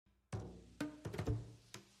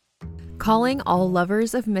Calling all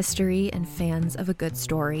lovers of mystery and fans of a good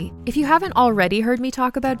story. If you haven't already heard me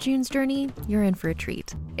talk about June's Journey, you're in for a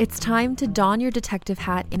treat. It's time to don your detective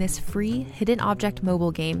hat in this free hidden object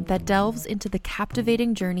mobile game that delves into the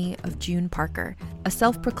captivating journey of June Parker, a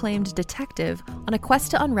self-proclaimed detective on a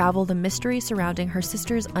quest to unravel the mystery surrounding her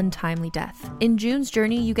sister's untimely death. In June's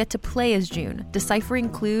Journey, you get to play as June, deciphering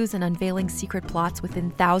clues and unveiling secret plots within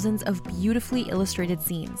thousands of beautifully illustrated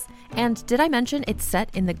scenes. And did I mention it's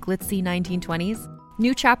set in the glitzy 1920s?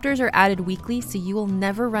 New chapters are added weekly, so you will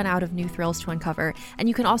never run out of new thrills to uncover, and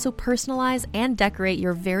you can also personalize and decorate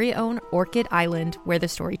your very own Orchid Island where the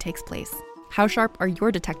story takes place. How sharp are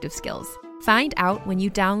your detective skills? Find out when you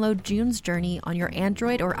download June's Journey on your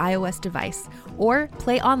Android or iOS device, or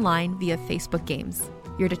play online via Facebook Games.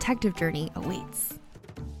 Your detective journey awaits.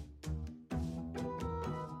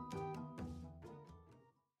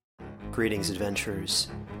 Greetings, adventurers.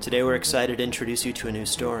 Today we're excited to introduce you to a new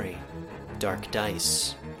story, Dark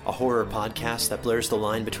Dice, a horror podcast that blurs the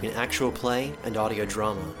line between actual play and audio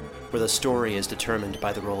drama, where the story is determined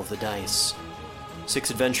by the roll of the dice. 6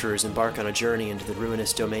 adventurers embark on a journey into the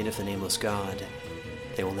ruinous domain of the Nameless God.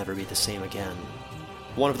 They will never be the same again.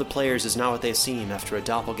 One of the players is not what they seem after a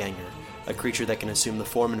doppelganger, a creature that can assume the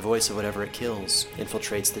form and voice of whatever it kills,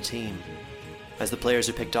 infiltrates the team. As the players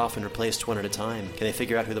are picked off and replaced one at a time, can they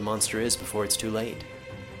figure out who the monster is before it's too late?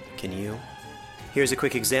 Can you? Here's a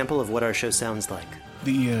quick example of what our show sounds like.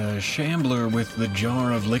 The shambler with the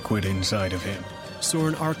jar of liquid inside of him.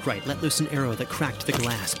 Soren Arkwright let loose an arrow that cracked the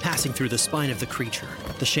glass, passing through the spine of the creature.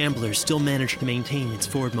 The shambler still managed to maintain its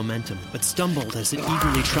forward momentum, but stumbled as it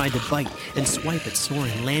eagerly tried to bite and swipe at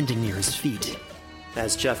Soren, landing near his feet.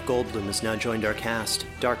 As Jeff Goldblum has now joined our cast,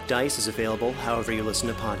 Dark Dice is available however you listen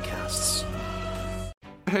to podcasts.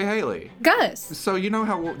 Hey, Haley. Gus. So you know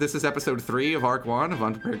how this is episode 3 of Arc 1 of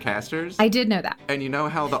Unprepared Casters? I did know that. And you know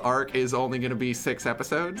how the arc is only going to be 6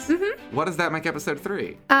 episodes? Mm-hmm. What does that make episode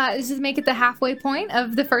 3? Does this make it the halfway point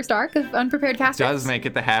of the first arc of Unprepared Casters? Does make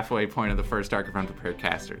it the halfway point of the first arc of Unprepared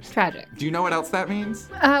Casters. Tragic. Do you know what else that means?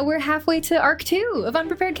 We're halfway to arc 2 of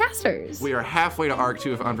Unprepared Casters. We are halfway to arc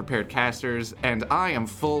 2 of Unprepared Casters, and I am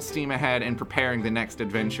full steam ahead in preparing the next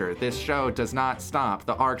adventure. This show does not stop.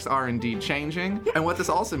 The arcs are indeed changing. And what this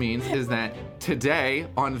also means is that today,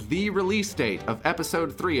 on the release date of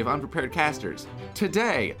episode 3 of Unprepared Casters,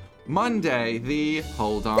 today, Monday,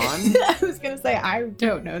 hold on. I was going to say, I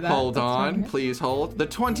don't know that. Hold on, please hold. The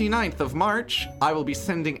 29th of March, I will be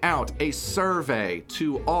sending out a survey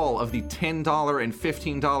to all of the $10 and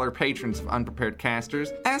 $15 patrons of Unprepared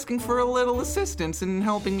Casters, asking for a little assistance in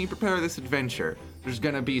helping me prepare this adventure. There's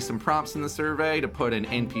gonna be some prompts in the survey to put in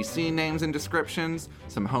NPC names and descriptions,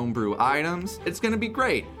 some homebrew items. It's gonna be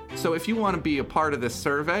great. So if you want to be a part of this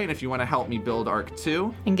survey, and if you want to help me build Arc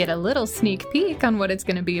 2, and get a little sneak peek on what it's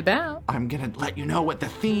gonna be about, I'm gonna let you know what the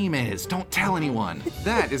theme is. Don't tell anyone.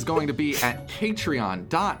 That is going to be at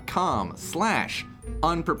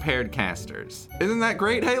patreon.com/unpreparedcasters. Isn't that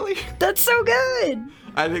great, Haley? That's so good.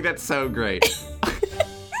 I think that's so great.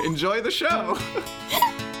 Enjoy the show.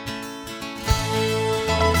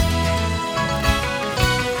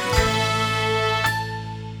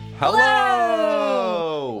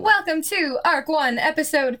 Hello! Welcome to Arc 1,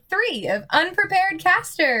 Episode 3 of Unprepared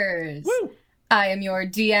Casters. Woo! I am your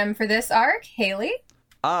DM for this arc, Haley.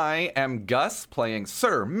 I am Gus, playing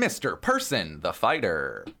Sir Mr. Person, the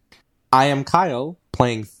fighter. I am Kyle,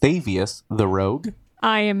 playing Thavius, the rogue.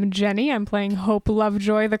 I am Jenny, I'm playing Hope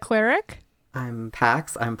Lovejoy, the cleric. I'm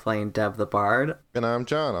Pax, I'm playing Deb the bard. And I'm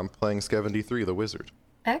John, I'm playing Skevendy 3, the wizard.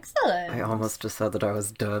 Excellent. I almost just said that I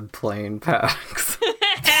was Deb playing Pax.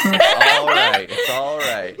 It's all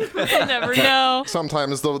right. You never know.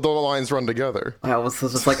 Sometimes the lines run together. I was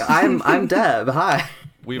just like, I'm Deb, hi.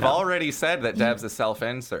 We've already said that Deb's a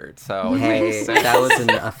self-insert, so it Hey, makes sense. that was in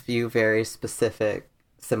a few very specific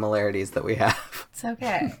similarities that we have. It's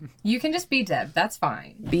okay. You can just be Deb. That's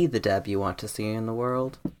fine. Be the Deb you want to see in the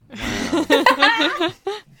world.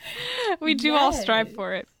 We do all strive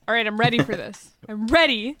for it. All right, I'm ready for this. I'm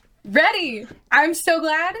ready. Ready! I'm so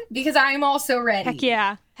glad because I'm also ready. Heck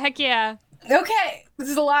yeah. Heck yeah. Okay, this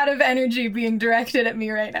is a lot of energy being directed at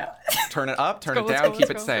me right now. Turn it up, turn it Let's down, go, keep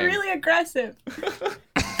let's it go. same. Really aggressive.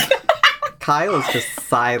 Kyle is just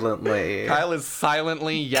silently. Kyle is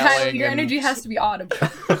silently yelling. Kyle, your energy has to be audible.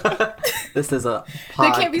 This is a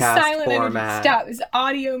podcast They can't be silent format. energy. Stop. It's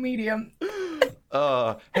audio medium.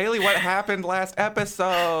 Haley, what happened last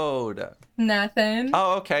episode? Nothing.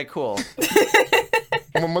 Oh, okay, cool.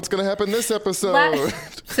 What's going to happen this episode?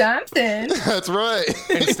 Something. That's right.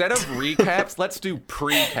 Instead of recaps, let's do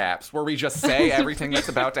pre-caps, where we just say everything that's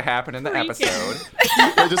about to happen in the episode.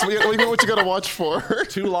 Just we know what you got to watch for.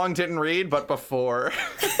 Too long didn't read, but before.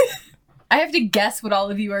 I have to guess what all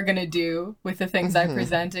of you are going to do with the things I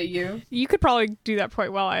present at you. You could probably do that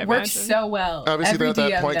quite well, I imagine. Works so well. Obviously, Every at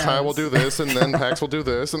that DM point, does. Kai will do this, and then Pax will do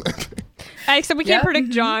this. And Except we can't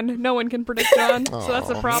predict John. No one can predict John, so that's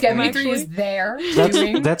a problem, Skevin3 actually. is there.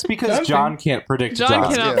 That's because John can't predict John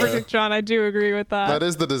cannot Yeah. predict John. I do agree with that. that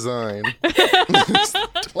is the design.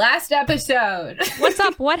 Last episode. What's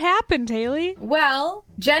up? What happened, Haley? Well,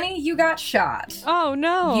 Jenny, you got shot. Oh,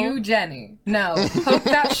 no. You, Jenny. No, Hope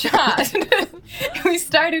got shot. We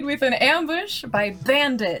started with an ambush by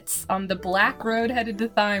bandits on the Black Road headed to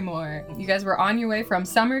Thymore. You guys were on your way from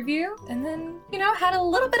Summerview, and then, had a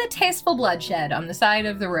little bit of tasteful bloodshed on the side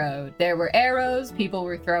of the road. There were arrows, people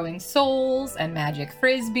were throwing souls, and magic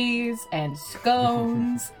frisbees, and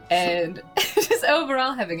scones, and just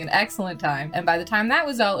overall having an excellent time. And by the time that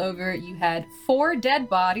was all over, you had 4 dead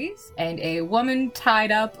bodies and a woman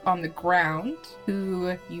tied up on the ground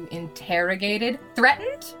who you interrogated,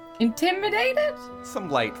 threatened, intimidated. Some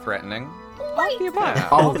light threatening. All the above. Yeah.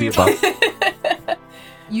 All of the above.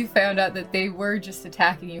 You found out that they were just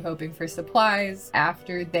attacking you hoping for supplies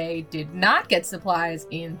after they did not get supplies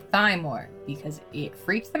in Thymore because it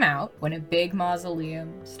freaked them out when a big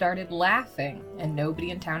mausoleum started laughing and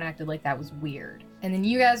nobody in town acted like that was weird. And then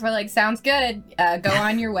you guys were like, sounds good, go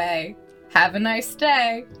on your way, have a nice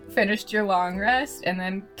day, finished your long rest, and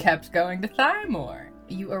then kept going to Thymore.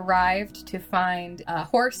 You arrived to find a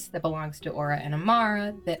horse that belongs to Aura and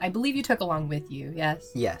Amara that I believe you took along with you, yes?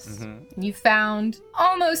 Yes. Mm-hmm. You found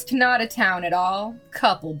almost not a town at all,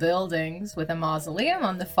 couple buildings with a mausoleum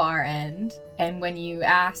on the far end. And when you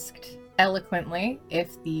asked eloquently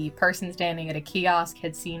if the person standing at a kiosk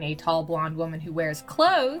had seen a tall blonde woman who wears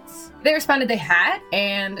clothes, they responded they had,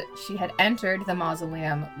 and she had entered the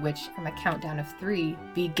mausoleum, which from a countdown of 3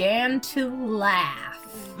 began to laugh.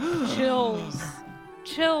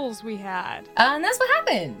 Chills we had. And that's what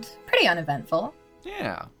happened. Pretty uneventful.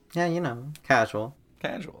 Yeah. Yeah, casual.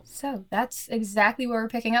 Casual. So that's exactly where we're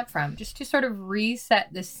picking up from. Just to sort of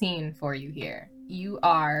reset the scene for you here. You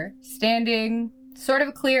are standing sort of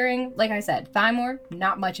a clearing. Like I said, Thymore,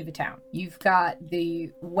 not much of a town. You've got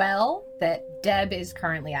the well that Deb is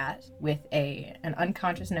currently at with an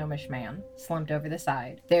unconscious gnomish man slumped over the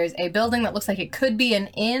side. There's a building that looks like it could be an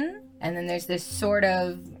inn. And then there's this sort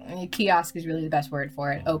of, kiosk is really the best word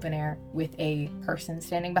for it, open air, with a person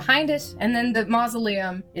standing behind it. And then the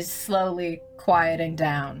mausoleum is slowly quieting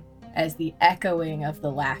down as the echoing of the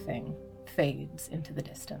laughing fades into the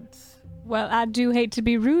distance. Well, I do hate to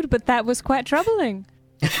be rude, but that was quite troubling.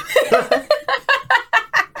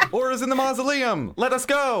 Aura's in the mausoleum! Let us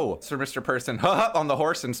go! Sir Mr. Person on the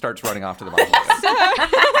horse and starts running off to the mausoleum.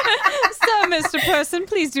 So, Mr. Person,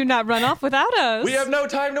 please do not run off without us. We have no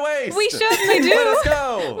time to waste! We certainly do. Let us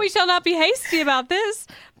go! We shall not be hasty about this.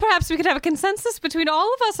 Perhaps we could have a consensus between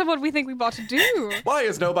all of us on what we think we ought to do. Why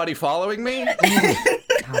is nobody following me?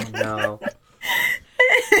 Oh, no.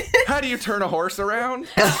 How do you turn a horse around?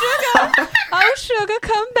 Oh, Sugar,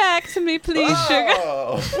 come back to me, please, Sugar.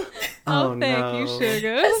 Oh. Oh, thank you,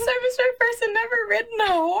 Sugar. Has Sir Mr. Person never ridden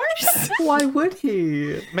a horse? Why would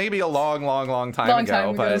he? Maybe a long time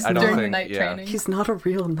ago, but I don't during think. the night training. He's not a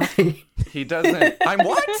real knight. He doesn't. I'm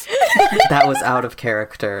what? That was out of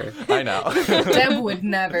character. I know. Deb would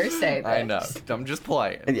never say that. I know. I'm just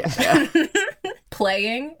playing. Yeah.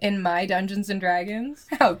 Playing in my Dungeons and Dragons?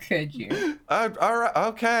 How could you? All right.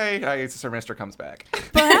 Okay. Sir Mister comes back.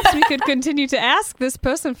 Perhaps we could continue to ask this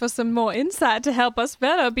person for some more insight to help us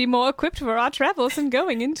better be more equipped for our travels and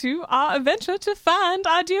going into our adventure to find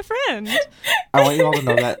our dear friend. I want you all to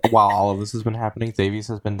know that while all of this has been happening, Thavius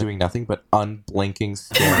has been doing nothing but unblinking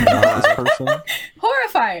staring at this person.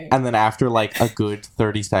 Horrifying. And then after like a good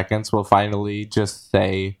 30 seconds, we'll finally just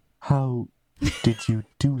say, "How did you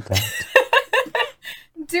do that?"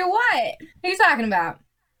 Do what? What are you talking about?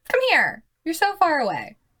 Come here. You're so far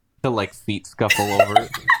away. The like feet scuffle over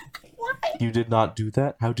it. What? You did not do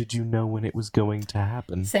that? How did you know when it was going to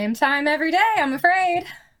happen? Same time every day, I'm afraid.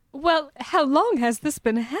 Well, how long has this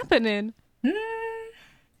been happening?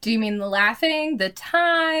 Do you mean the laughing, the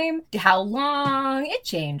time, how long? It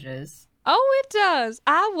changes. Oh, it does.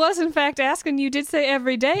 I was, in fact, asking. You did say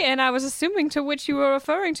every day, and I was assuming to which you were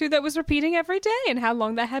referring to that was repeating every day and how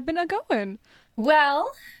long that had been a-going.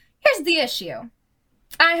 Well, here's the issue.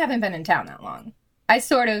 I haven't been in town that long. I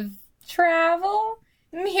sort of travel.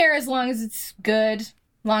 I'm here as long as it's good, as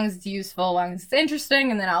long as it's useful, as long as it's interesting,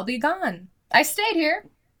 and then I'll be gone. I stayed here.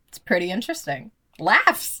 It's pretty interesting.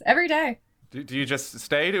 Laughs every day. Do you just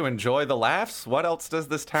stay to enjoy the laughs? What else does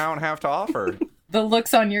this town have to offer? The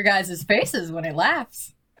looks on your guys' faces when it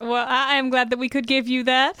laughs. Well, I am glad that we could give you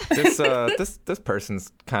that. This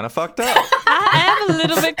person's kind of fucked up. I am a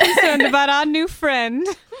little bit concerned about our new friend.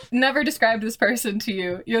 Never described this person to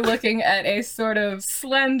you. You're looking at a sort of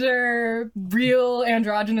slender, real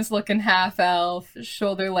androgynous-looking half-elf,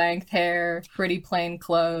 shoulder-length hair, pretty plain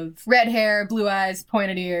clothes, red hair, blue eyes,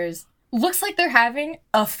 pointed ears. Looks like they're having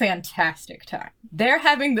a fantastic time. They're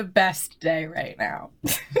having the best day right now.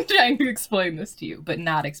 Trying to explain this to you, but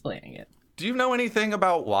not explaining it. Do you know anything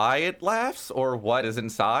about why it laughs or what is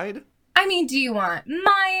inside? I mean, do you want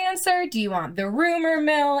my answer? Do you want the rumor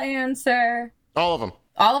mill answer? All of them.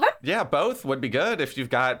 All of them? Yeah, both would be good if you've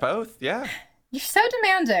got both. Yeah. You're so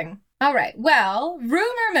demanding. All right. Well,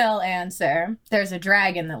 rumor mill answer. There's a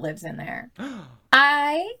dragon that lives in there.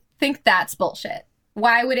 I think that's bullshit.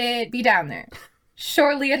 Why would it be down there?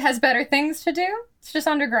 Surely it has better things to do. It's just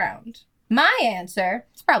underground. My answer,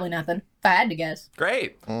 it's probably nothing, if I had to guess.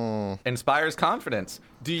 Great. Inspires confidence.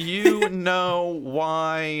 Do you know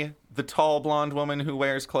why the tall blonde woman who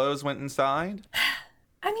wears clothes went inside?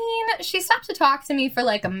 I mean, she stopped to talk to me for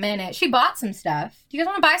like a minute. She bought some stuff. Do you guys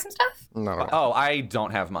want to buy some stuff? No. Oh, I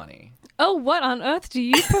don't have money. Oh, what on earth do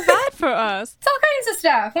you provide for us? It's all kinds of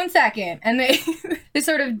stuff. 1 second. And they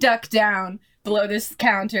sort of duck down below this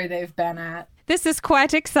counter they've been at. This is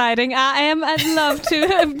quite exciting. I'd love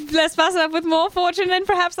to bless myself with more fortune, and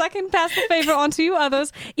perhaps I can pass the favor on to you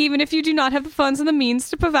others, even if you do not have the funds and the means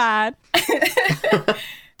to provide.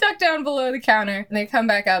 Duck down below the counter, and they come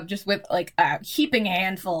back up just with like a heaping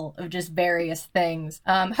handful of just various things.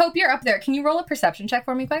 Hope, you're up there. Can you roll a perception check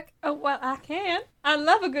for me quick? Oh, well, I can. I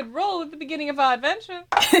love a good roll at the beginning of our adventure.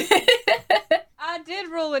 I did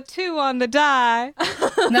roll a 2 on the die.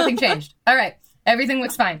 Nothing changed. All right. Everything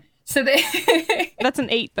looks fine. So they... That's an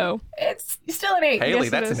 8, though. It's still an 8. Haley,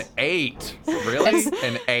 Yes, that's an 8. Really?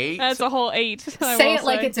 An 8? That's a whole 8. Say it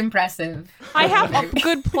like it's impressive. I have a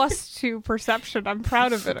good +2 perception. I'm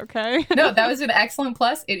proud of it, okay? No, that was an excellent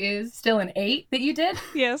plus. It is still an 8 that you did.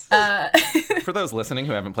 Yes. For those listening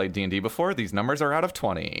who haven't played D&D before, these numbers are out of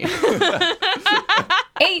 20.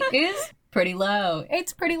 8 is pretty low.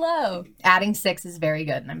 8's pretty low. Adding 6 is very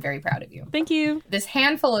good, and I'm very proud of you. Thank you. This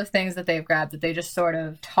handful of things that they've grabbed that they just sort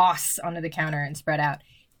of toss onto the counter and spread out,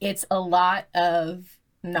 it's a lot of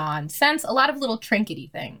nonsense, a lot of little trinkety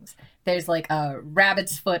things. There's like a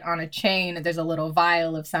rabbit's foot on a chain. There's a little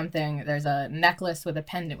vial of something. There's a necklace with a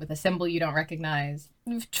pendant with a symbol you don't recognize.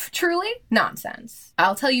 Truly nonsense.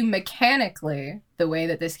 I'll tell you mechanically, the way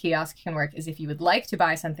that this kiosk can work is if you would like to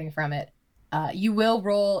buy something from it, you will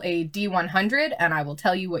roll a D100, and I will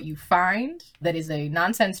tell you what you find that is a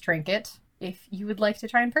nonsense trinket if you would like to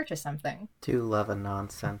try and purchase something. Do love a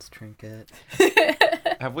nonsense trinket.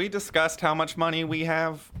 Have we discussed how much money we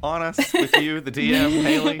have on us with you, the DM,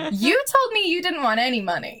 Haley? You told me you didn't want any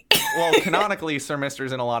money. Well, canonically, Sir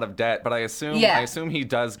Mister's in a lot of debt, but I assume he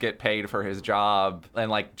does get paid for his job and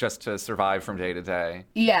like just to survive from day to day.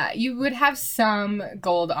 Yeah, you would have some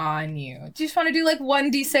gold on you. Do you just want to do like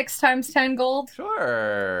 1d6 times 10 gold?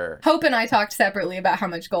 Sure. Hope and I talked separately about how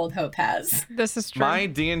much gold Hope has. This is true. My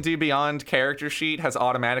D&D Beyond character sheet has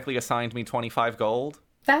automatically assigned me 25 gold.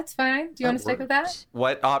 That's fine. Do you want to stick with that?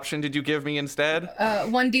 What option did you give me instead?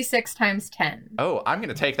 1d6 times 10. Oh, I'm going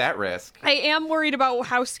to take that risk. I am worried about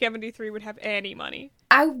how Skeventy3 would have any money.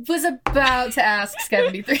 I was about to ask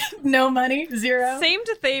Skeventy3. No money? 0? Same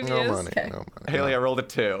to Thavius. No money. Okay. No money. Haley, I rolled a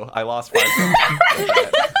 2. I lost 5 gold.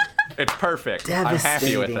 It's perfect. I'm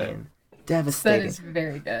happy with it. Devastating. That is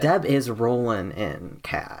very good. Deb is rolling in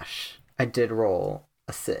cash. I did roll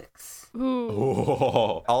a 6. Ooh.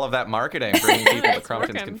 Ooh, all of that marketing, bringing people to It's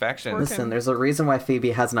Crumpton's working. Confections. Working. Listen, there's a reason why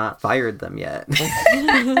Phoebe has not fired them yet.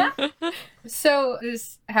 So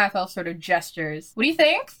this half-elf sort of gestures. What do you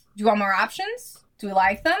think? Do you want more options? Do we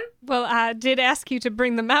like them? Well, I did ask you to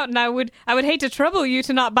bring them out, and I would hate to trouble you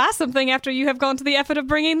to not buy something after you have gone to the effort of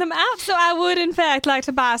bringing them out. So I would, in fact, like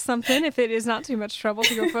to buy something if it is not too much trouble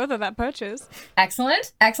to go further that purchase.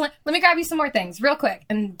 Excellent. Excellent. Let me grab you some more things real quick.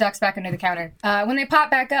 And ducks back under the counter. When they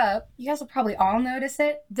pop back up, you guys will probably all notice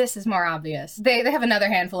it. This is more obvious. They have another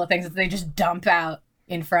handful of things that they just dump out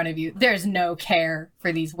in front of you. There's no care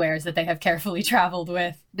for these wares that they have carefully traveled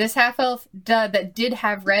with. This half-elf that did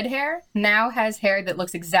have red hair now has hair that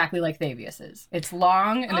looks exactly like Thavius's. It's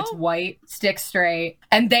long and it's white, sticks straight,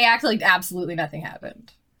 and they act like absolutely nothing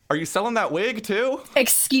happened. Are you selling that wig too?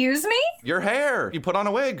 Excuse me? Your hair. You put on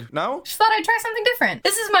a wig, no? Just thought I'd try something different.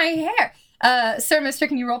 This is my hair. Sir Mister,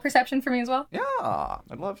 can you roll perception for me as well? Yeah,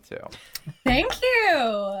 I'd love to. Thank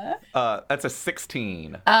you. That's a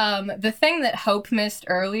 16. The thing that Hope missed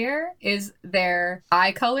earlier is their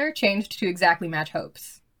eye color changed to exactly match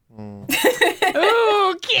Hope's. Okay.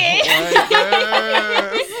 Like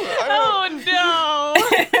this. Oh no.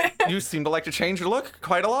 You seem to like to change your look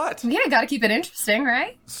quite a lot. Yeah, gotta keep it interesting,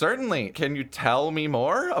 right? Certainly. Can you tell me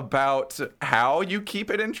more about how you keep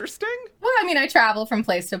it interesting? Well, I mean, I travel from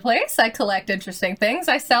place to place. I collect interesting things.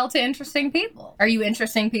 I sell to interesting people. Are you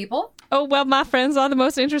interesting people? Oh, well, my friends are the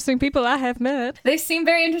most interesting people I have met. They seem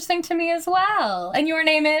very interesting to me as well. And your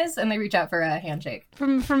name is? And they reach out for a handshake.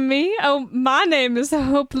 From me? Oh, my name is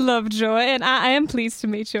Hope Lovejoy, and I am pleased to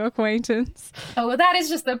meet your acquaintance. Oh, well, that is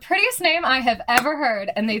just the prettiest name I have ever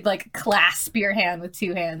heard. And they'd like clasp your hand with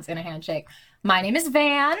two hands in a handshake. My name is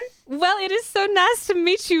Van. Well, it is so nice to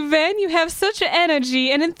meet you, Van. You have such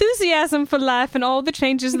energy and enthusiasm for life and all the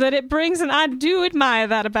changes that it brings, and I do admire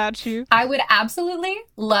that about you. I would absolutely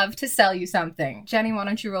love to sell you something. Jenny, why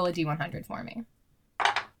don't you roll a D100 for me?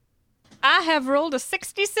 I have rolled a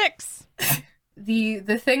 66.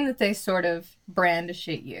 The thing that they sort of brandish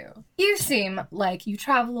at you. You seem like you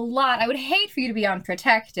travel a lot. I would hate for you to be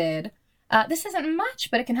unprotected. This isn't much,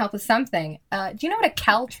 but it can help with something. Do you know what a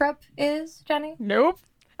caltrop is, Jenny? Nope,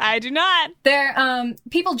 I do not. They're,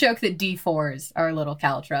 people joke that D4s are little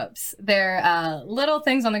caltrops. They're little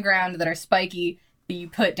things on the ground that are spiky that you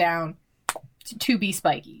put down to be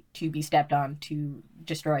spiky, to be stepped on, to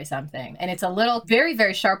destroy something. And it's a little, very,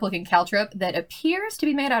 very sharp-looking caltrop that appears to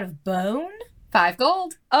be made out of bone. 5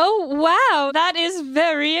 gold. Oh, wow. That is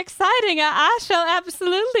very exciting. I shall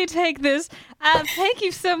absolutely take this. Thank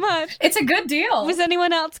you so much. It's a good deal. Was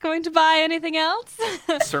anyone else going to buy anything else?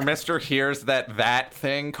 Sir Mister hears that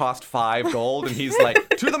thing cost 5 gold, and he's like,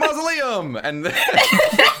 to the mausoleum! And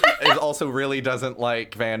it also really doesn't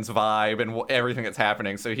like Van's vibe and everything that's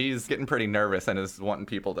happening, so he's getting pretty nervous and is wanting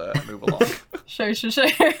people to move along. Sure.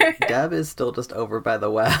 Deb is still just over by the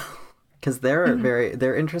well. Because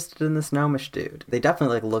they're interested in this gnomish dude. They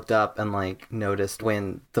definitely looked up and noticed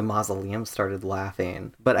when the mausoleum started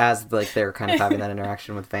laughing. But as they're kind of having that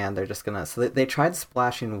interaction with Van, they're just gonna. So they tried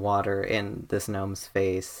splashing water in this gnome's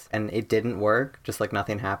face, and it didn't work. Just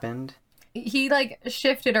nothing happened. He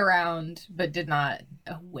shifted around, but did not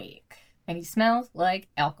awake. And he smells like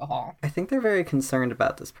alcohol. I think they're very concerned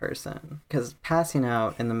about this person. Because passing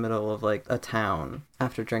out in the middle of a town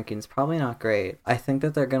after drinking is probably not great. I think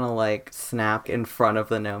that they're gonna snap in front of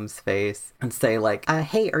the gnome's face and say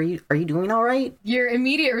hey, are you doing all right? Your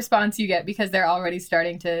immediate response you get, because they're already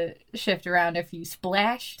starting to shift around if you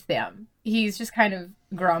splashed them. He's just kind of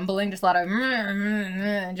grumbling, just a lot of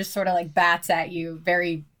and just sort of bats at you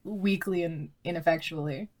very weakly and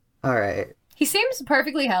ineffectually. All right. He seems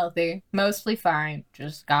perfectly healthy, mostly fine,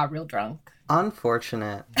 just got real drunk.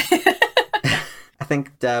 Unfortunate. I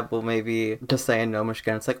think Deb will maybe just say in Gnomish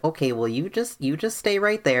again, it's okay, well, you just stay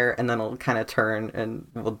right there, and then I'll kind of turn and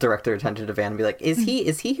we'll direct their attention to Van and be like, is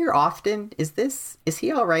he here often? Is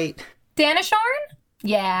he all right? Danishorn?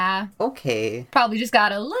 Yeah. Okay. Probably just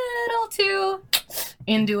got a little too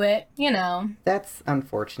into it, you know. That's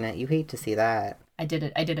unfortunate. You hate to see that. I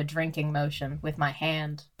did a drinking motion with my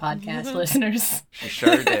hand, podcast listeners. She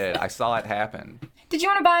sure did. I saw it happen. Did you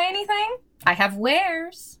want to buy anything? I have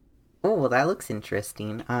wares. Oh, well, that looks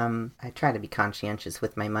interesting. I try to be conscientious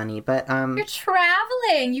with my money, but, You're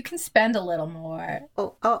traveling. You can spend a little more.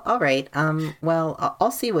 Oh, all right. Well,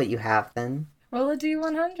 I'll see what you have then. Roll a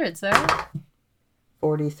D100, sir.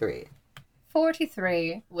 43.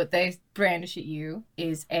 43, what they brandish at you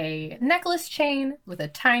is a necklace chain with a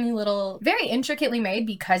tiny little, very intricately made,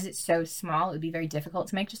 because it's so small, it would be very difficult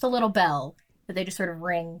to make, just a little bell that they just sort of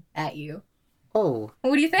ring at you. Oh.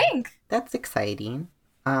 What do you think? That's exciting.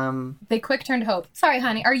 They quick turn to Hope. Sorry,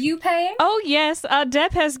 honey, are you paying? Oh, yes.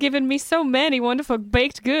 Deb has given me so many wonderful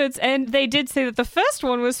baked goods, and they did say that the first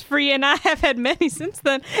one was free, and I have had many since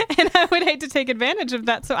then, and I would hate to take advantage of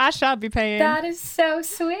that, so I shall be paying. That is so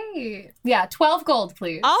sweet. Yeah, 12 gold,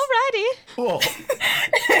 please. Alrighty. Cool.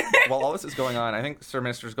 While all this is going on, I think Sir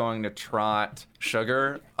Mister's going to trot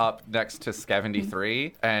Sugar up next to Skevendy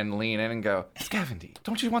 3 and lean in and go, Skevendy,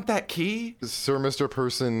 don't you want that key? Sir Mr.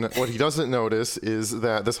 Person, what he doesn't notice is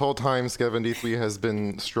that this whole time Skevendy 3 has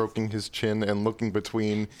been stroking his chin and looking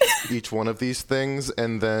between each one of these things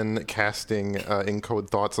and then casting encode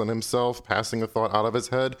thoughts on himself, passing a thought out of his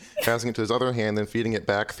head, passing it to his other hand and feeding it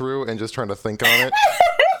back through and just trying to think on it.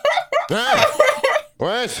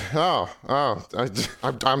 What?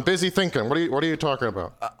 I'm busy thinking. What are you talking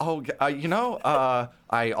about?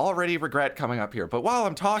 I already regret coming up here. But while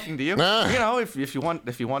I'm talking to you, if you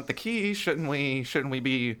want the key, shouldn't we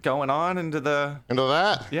be going on into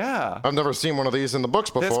that? Yeah. I've never seen one of these in the books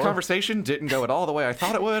before. This conversation didn't go at all the way I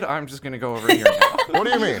thought it would. I'm just gonna go over here now. What do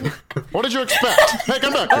you mean? What did you expect? Hey,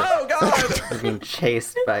 come back here. Oh God! You're being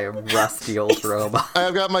chased by a rusty old robot.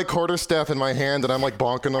 I've got my quarterstaff in my hand and I'm like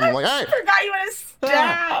bonking them. I'm like, hey! Forgot you want to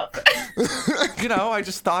stop. I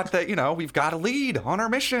just thought that we've got a lead on our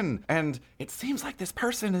mission, and it seems like this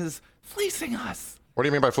person is fleecing us. What do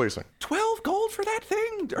you mean by fleecing? 12 gold for that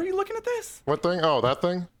thing. Are you looking at this? What thing? Oh, that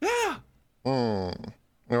thing? Yeah. Oh,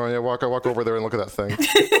 yeah, walk over there and look at that thing.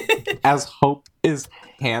 As Hope is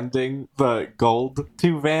handing the gold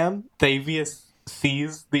to Van, Thavius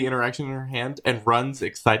sees the interaction in her hand and runs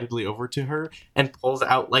excitedly over to her and pulls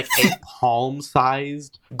out like a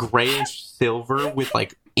palm-sized grayish silver with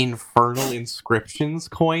like infernal inscriptions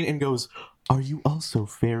coin and goes, "Are you also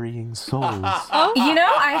ferrying souls?"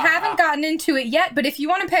 I haven't gotten into it yet, but if you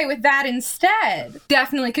want to pay with that instead,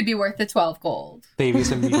 definitely could be worth the 12 gold.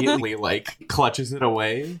 Thavius immediately clutches it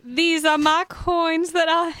away. These are my coins that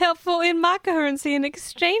are helpful in my currency in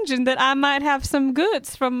exchange, and that I might have some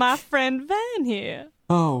goods from my friend Van here.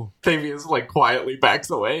 Oh, Thavius quietly backs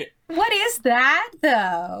away. What is that,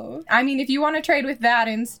 though? I mean, if you want to trade with that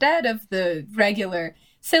instead of the regular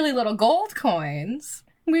silly little gold coins,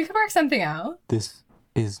 we could work something out. This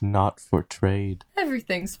is not for trade.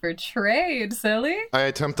 Everything's for trade, silly. I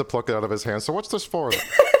attempt to pluck it out of his hand. So what's this for?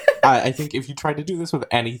 I think if you tried to do this with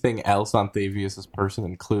anything else on Thavius's person,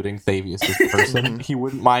 including Thavius's person, he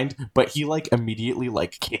wouldn't mind, but he immediately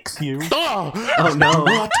kicks you. Oh no.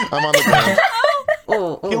 What? I'm on the ground.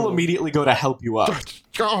 He'll immediately go to help you up.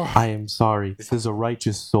 Oh. I am sorry. This is a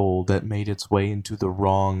righteous soul that made its way into the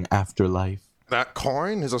wrong afterlife. That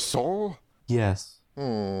coin is a soul? Yes.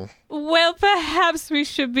 Well, perhaps we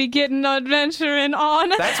should be getting adventuring on.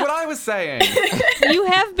 That's what I was saying. You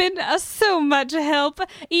have been so much help,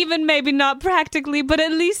 even maybe not practically, but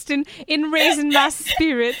at least in raising my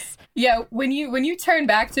spirits. Yeah, when you turn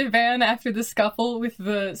back to Van after the scuffle with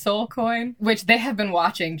the soul coin, which they have been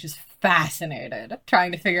watching just fascinated,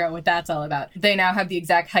 trying to figure out what that's all about. They now have the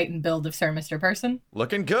exact height and build of Sir Mr. Person.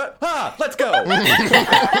 Looking good. Let's go.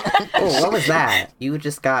 What was that? You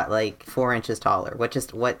just got 4 inches taller.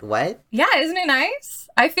 What? Yeah, isn't it nice?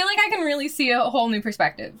 I feel like I can really see a whole new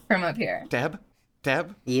perspective from up here. Deb?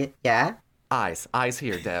 Yeah? Eyes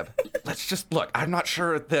here, Deb. Let's just look. I'm not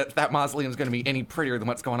sure that mausoleum's going to be any prettier than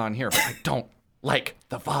what's going on here, but I don't like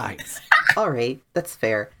the vibes. All right, that's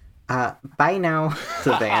fair. Bye now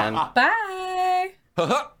to Van. Bye.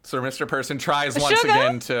 Sir Mr. Person tries once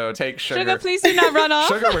again to take Sugar. Sugar, please do not run off.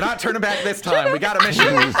 Sugar, we're not turning back this time. We got a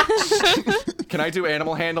mission. Can I do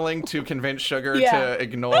animal handling to convince Sugar to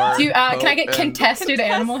ignore? Can I get contested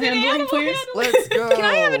animal handling, please? Let's go. Can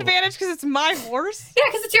I have advantage because it's my horse? Yeah,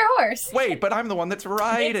 because it's your horse. Wait, but I'm the one that's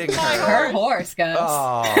riding It's my her. Her horse, Gus.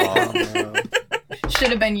 Oh. Should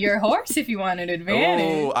have been your horse if you wanted advantage.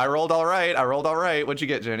 Oh, I rolled all right. What'd you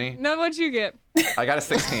get, Jenny? No, what'd you get? I got a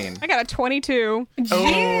 16. I got a 22.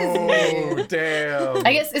 Oh, damn.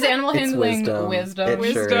 I guess, is animal handling wisdom?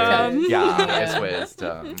 It sure is. Yeah, it's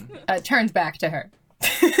wisdom. Turns back to her.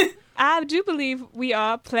 I do believe we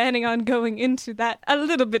are planning on going into that a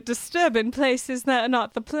little bit disturbing place. Is that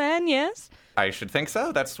not the plan, yes? I should think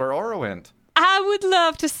so. That's where Aura went. I would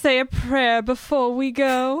love to say a prayer before we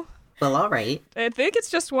go. Well, all right. I think it's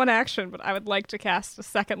just one action, but I would like to cast a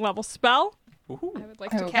 2nd level spell. Ooh. I would like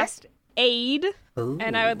to cast Aid, Ooh.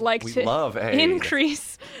 and I would like to love Aid.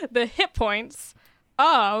 increase the hit points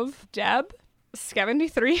of Deb,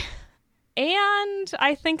 73, and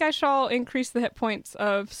I think I shall increase the hit points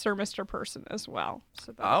of Sir Mr. Person as well.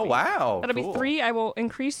 So wow. That'll Cool. be 3. I will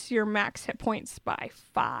increase your max hit points by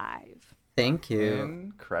 5. Thank you.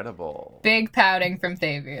 Incredible. Big pouting from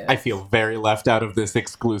Thavius. I feel very left out of this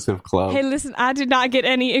exclusive club. Hey, listen, I did not get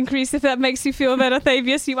any increase. If that makes you feel better,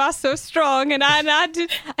 Thavius, you are so strong, and I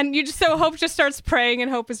did, and you just so Hope just starts praying, and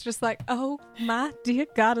Hope is just like, oh my dear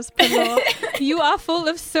goddess, Pelor, you are full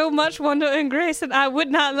of so much wonder and grace, and I would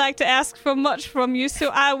not like to ask for much from you, so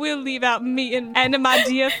I will leave out me and my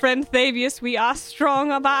dear friend Thavius. We are strong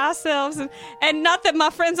all by ourselves, and not that my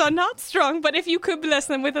friends are not strong, but if you could bless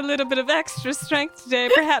them with a little bit of extra extra strength today,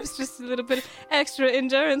 perhaps just a little bit of extra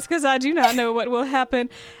endurance, because I do not know what will happen.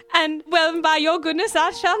 And, well, by your goodness,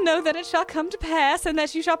 I shall know that it shall come to pass, and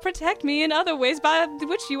that you shall protect me in other ways by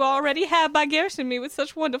which you already have by garrisoning me with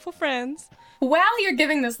such wonderful friends. While you're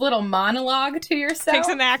giving this little monologue to yourself... Takes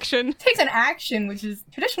an action, which is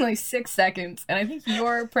traditionally 6 seconds, and I think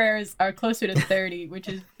your prayers are closer to 30, which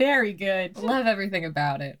is very good. Love everything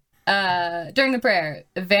about it. During the prayer,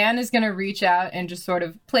 Van is going to reach out and just sort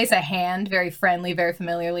of place a hand very friendly, very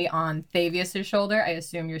familiarly on Thavius' shoulder. I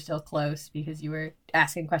assume you're still close because you were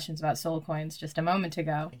asking questions about soul coins just a moment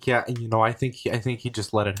ago. Yeah, I think he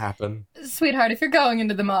just let it happen. Sweetheart, if you're going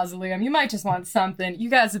into the mausoleum, you might just want something. You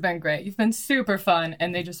guys have been great. You've been super fun.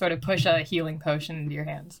 And they just sort of push a healing potion into your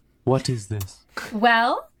hands. What is this?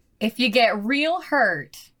 Well, if you get real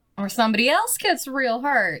hurt... or somebody else gets real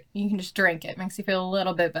hurt, you can just drink it. Makes you feel a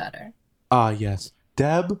little bit better. Yes.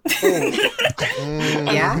 Deb?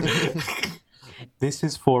 Yeah? This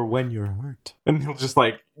is for when you're hurt. And he'll just,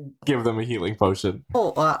 give them a healing potion.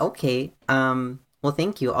 Okay. Well,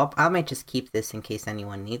 thank you. I might just keep this in case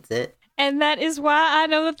anyone needs it. And that is why I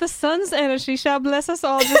know that the sun's energy shall bless us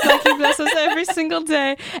all, just like he blesses us every single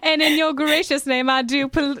day. And in your gracious name, I do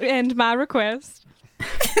end my request.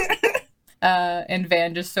 And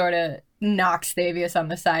Van just sort of knocks Thavius on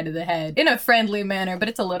the side of the head in a friendly manner, but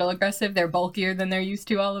it's a little aggressive. They're bulkier than they're used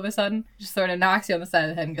to all of a sudden. Just sort of knocks you on the side of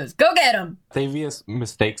the head and goes, "Go get him!" Thavius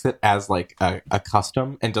mistakes it as a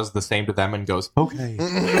custom and does the same to them and goes, "Okay."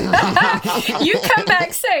 You come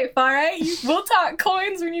back safe, all right? We'll talk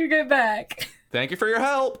coins when you get back. Thank you for your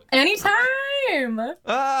help. Anytime.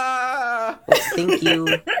 Thank you.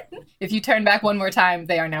 If you turn back one more time,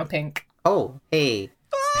 they are now pink. Oh, hey.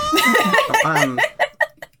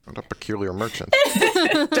 What a peculiar merchant.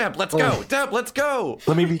 Deb, let's go. Deb, let's go.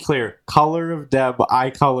 Let me be clear. Color of Deb, eye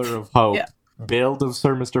color of Hope. Yeah. Build of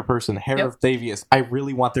Sir Mr. Person, hair of Thavius. I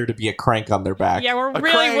really want there to be a crank on their back. Yeah, we're A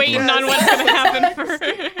really crank, waiting yes. on what's going to happen for...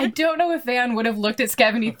 I don't know if Van would have looked at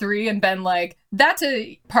Scavendy3 and been like, that's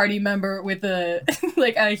a party member with a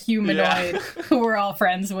a humanoid who we're all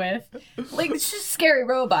friends with. It's just a scary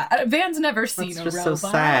robot. Van's never seen That's a just robot.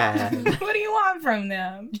 so sad. What do you want from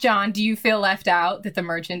them? John, do you feel left out that the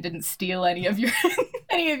merchant didn't steal any of your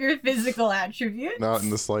physical attributes? Not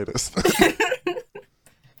in the slightest.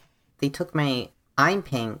 They took I'm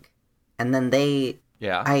pink, and then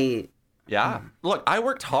Yeah. Look, I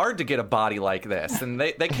worked hard to get a body like this, and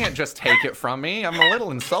they can't just take it from me. I'm a little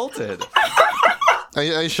insulted.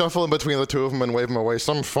 I shuffle in between the two of them and wave them away.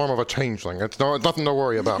 Some form of a changeling. It's nothing to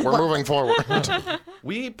worry about. We're moving forward.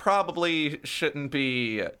 We probably shouldn't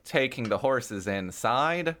be taking the horses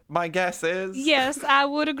inside, my guess is. Yes, I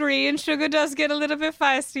would agree, and Sugar does get a little bit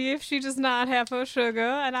feisty if she does not have her sugar,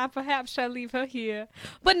 and I perhaps shall leave her here.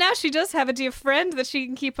 But now she does have a dear friend that she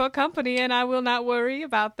can keep her company, and I will not worry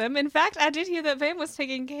about them. In fact, I did hear that Van was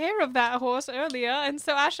taking care of that horse earlier, and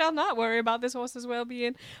so I shall not worry about this horse's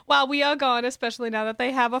well-being while we are gone, especially now that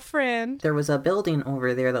they have a friend. There was a building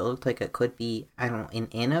over there that looked like it could be, I don't know, an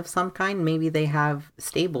inn of some kind. Maybe they have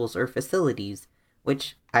stables or facilities,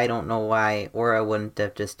 which I don't know why Aura wouldn't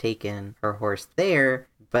have just taken her horse there,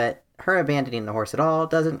 but her abandoning the horse at all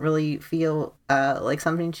doesn't really feel like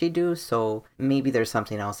something she'd do, so maybe there's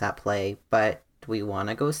something else at play. But do we want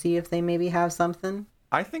to go see if they maybe have something?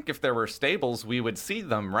 I think if there were stables, we would see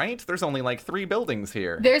them, right? There's only 3 buildings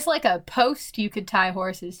here. There's a post you could tie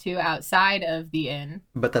horses to outside of the inn.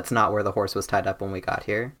 But that's not where the horse was tied up when we got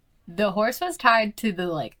here. The horse was tied to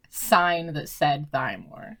the sign that said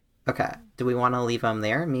Thymor. Okay. Do we want to leave them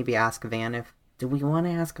there? Maybe ask Van if... Do we want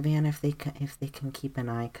to ask Van if they can keep an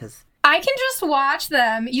eye? Because I can just watch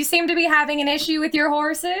them. You seem to be having an issue with your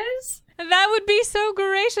horses. That would be so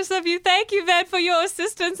gracious of you. Thank you, Van, for your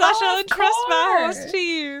assistance. I shall entrust my horse to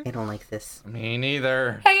you. I don't like this. Me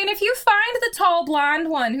neither. Hey, and if you find the tall blonde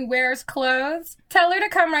one who wears clothes, tell her to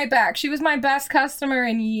come right back. She was my best customer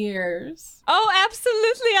in years. Oh,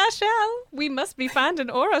 absolutely, I shall. We must be finding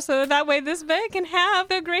Aura so that way this Van can have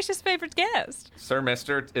their gracious favorite guest. Sir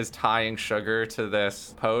Mister is tying Sugar to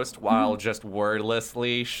this post while just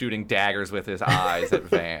wordlessly shooting daggers with his eyes at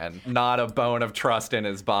Van. Not a bone of trust in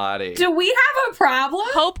his body. Do we have a problem?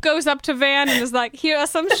 Hope goes up to Van and is like, here are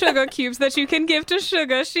some sugar cubes that you can give to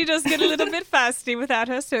Sugar. She does get a little bit feisty without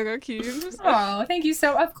her sugar cubes. Oh, thank you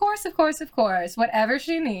so... Of course. Whatever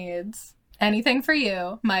she needs. Anything for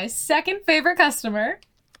you. My second favorite customer.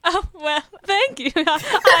 Oh, well, thank you.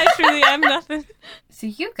 I truly am nothing. So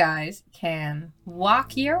you guys can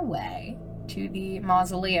walk your way to the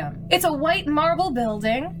mausoleum. It's a white marble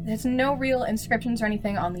building. There's no real inscriptions or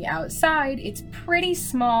anything on the outside. It's pretty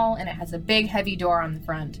small, and it has a big, heavy door on the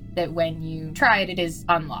front that when you try it, it is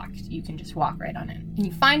unlocked. You can just walk right on in. And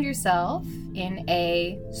you find yourself in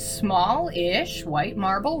a small-ish white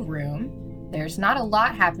marble room. There's not a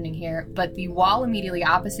lot happening here, but the wall immediately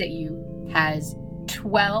opposite you has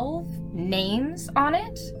 12 names on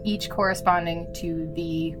it, each corresponding to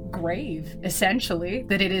the grave, essentially,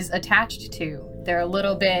 that it is attached to. They're a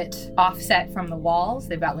little bit offset from the walls.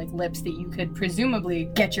 They've got like lips that you could presumably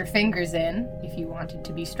get your fingers in if you wanted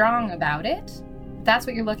to be strong about it. That's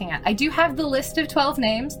what you're looking at. I do have the list of 12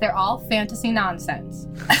 names. They're all fantasy nonsense.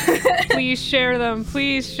 Please share them.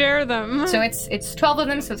 Please share them. So it's 12 of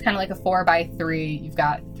them, so it's kind of like a 4x3. You've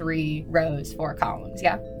got 3 rows, 4 columns,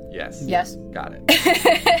 yeah? Yes. Yes. Got it.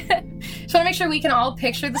 Just want to make sure we can all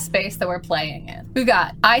picture the space that we're playing in. We've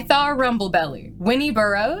got Ithar Rumblebelly, Winnie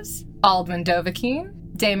Burrows, Aldwin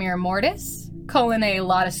Dovahkiin, Damir Mortis, Colin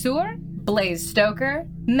Lotasur, Blaze Stoker,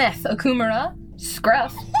 Meth Okumura,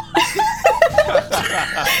 Scruff,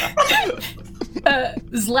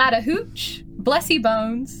 Zlata Hooch, Blessy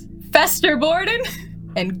Bones, Fester Borden,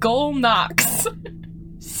 and Gol Knox.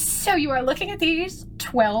 So you are looking at these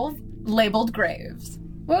 12 labeled graves.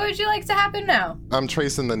 What would you like to happen now? I'm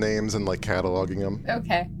tracing the names and like cataloging them.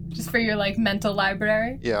 Okay. Just for your like mental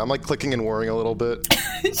library? Yeah, I'm like clicking and whirring a little bit.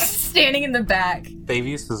 Just standing in the back.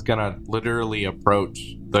 Thavius is gonna literally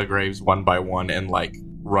approach the graves one by one and like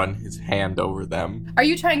run his hand over them. Are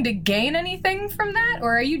you trying to gain anything from that,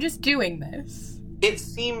 or are you just doing this? It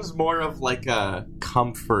seems more of like a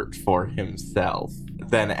comfort for himself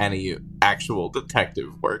than any actual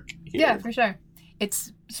detective work here. Yeah, for sure.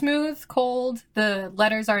 It's smooth, cold. The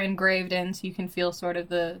letters are engraved in, so you can feel sort of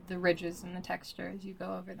the ridges and the texture as you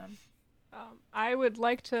go over them. I would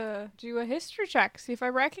like to do a history check, see if I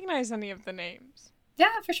recognize any of the names.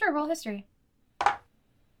 Yeah, for sure. Roll history.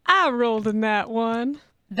 I rolled in that one.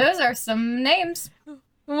 Those are some names.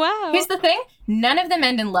 Wow. Here's the thing. None of them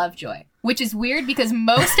end in Lovejoy, which is weird because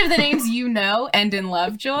most of the names you know end in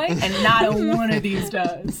Lovejoy, and not a one of these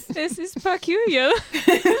does. This is peculiar.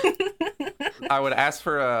 I would ask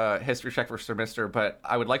for a history check for Sir Mister, but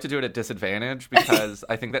I would like to do it at disadvantage because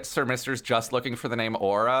I think that Sir Mister's just looking for the name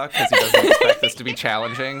Aura because he doesn't expect this to be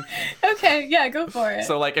challenging. Okay, yeah, go for it.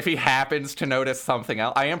 So, like, if he happens to notice something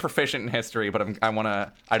else, I am proficient in history, but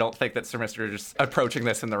I don't think that Sir Mister is just approaching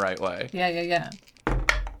this in the right way. Yeah.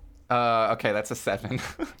 Okay, that's a 7.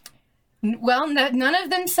 Well, none of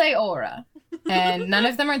them say Aura, and none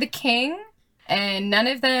of them are the king, and none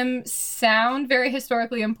of them sound very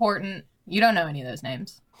historically important. You don't know any of those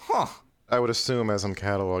names. Huh. I would assume as I'm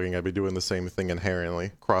cataloging, I'd be doing the same thing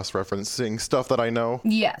inherently, cross-referencing stuff that I know.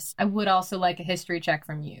 Yes, I would also like a history check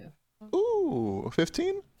from you. Ooh,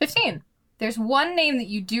 15? 15. There's one name that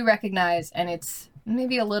you do recognize, and it's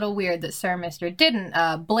maybe a little weird that Sir Mister didn't.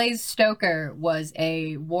 Blaze Stoker was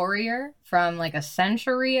a warrior from like a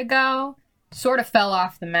century ago. Sort of fell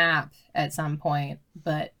off the map at some point,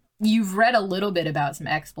 but you've read a little bit about some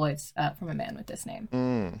exploits from a man with this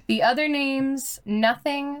name. The other names,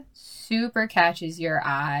 nothing super catches your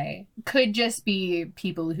eye. Could just be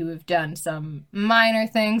people who have done some minor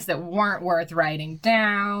things that weren't worth writing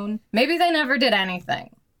down. Maybe they never did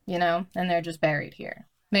anything, and they're just buried here.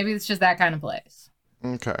 Maybe it's just that kind of place.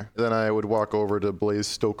 Okay. Then I would walk over to Blaze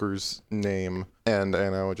Stoker's name, and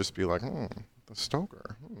I would just be like, the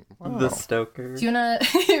Stoker. Wow. The Stoker. Do you want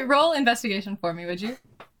to roll investigation for me, would you?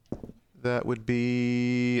 That would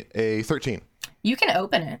be a 13. You can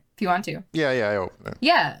open it if you want to. Yeah, I open it.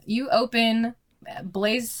 Yeah, you open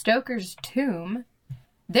Blaze Stoker's tomb.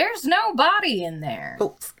 There's no body in there.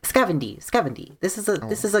 Oh, Scavendy. This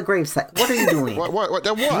is a grave site. What are you doing? What?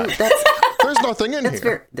 That's There's nothing in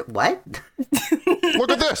here. What? Look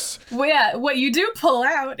at this. Well, yeah, what you do pull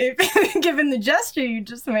out, given the gesture you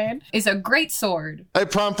just made, is a great sword. I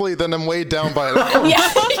promptly then am weighed down by it.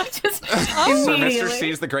 Yeah, just Sir immediately. Mister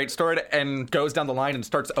sees the great sword and goes down the line and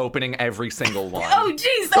starts opening every single one. Oh,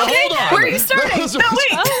 jeez. But Okay, hold on. where are you starting? This No,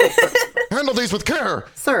 wait. Handle these with care.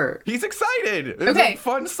 Sir. He's excited. It's Okay. a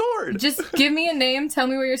fun sword. Just give me a name, tell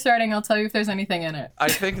me where you're starting, I'll tell you if there's anything in it. I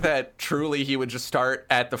think that truly he would just start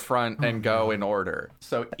at the front and go in order.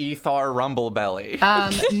 So Ithar Rumblebelly.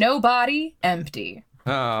 No body, empty.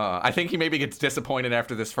 I think he maybe gets disappointed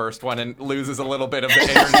after this first one and loses a little bit of the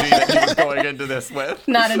energy that he was going into this with.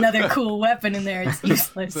 Not another cool weapon in there, it's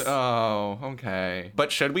useless. Oh, okay.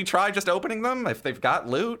 But should we try just opening them if they've got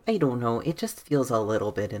loot? I don't know. It just feels a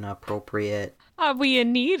little bit inappropriate. Are we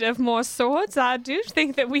in need of more swords? I do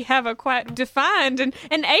think that we have a quite defined and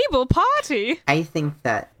an able party. I think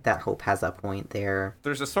that Hope has a point there.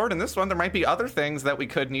 There's a sword in this one. There might be other things that we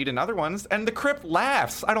could need in other ones. And the crypt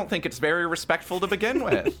laughs. I don't think it's very respectful to begin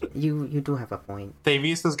with. You do have a point.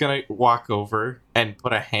 Thavius is gonna walk over and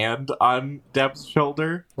put a hand on Deb's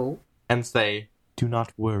shoulder and say, "Do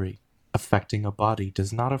not worry. Affecting a body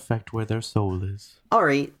does not affect where their soul is." All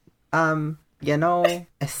right.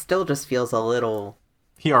 It still just feels a little...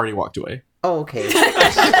 He already walked away. Oh, okay.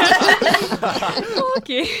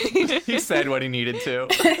 Okay. He said what he needed to.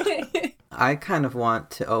 I kind of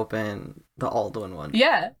want to open the Alduin one.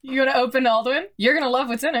 Yeah, you want to open Alduin? You're going to love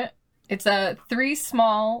what's in it. It's 3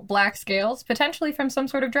 small black scales, potentially from some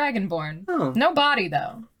sort of dragonborn. Oh. No body,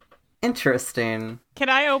 though. Interesting. Can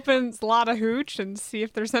I open Zlata Hooch and see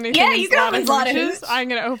if there's anything Yeah, in you can open Zlata Hooch's? Hooch. I'm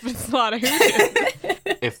going to open Zlata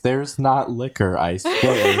Hooch. If there's not liquor, I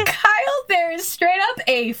swear. Kyle, there is straight up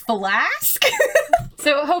a flask.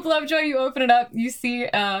 So, Hope Lovejoy, you open it up. You see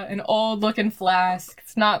an old-looking flask.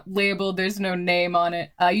 It's not labeled. There's no name on it.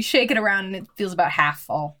 You shake it around, and it feels about half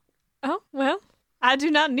full. Oh, well, I do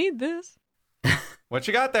not need this. What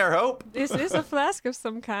you got there, Hope? This is a flask of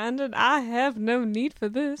some kind, and I have no need for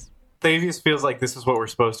this. Thavius feels like this is what we're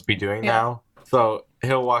supposed to be doing now. So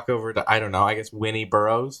he'll walk over to, I don't know, I guess Winnie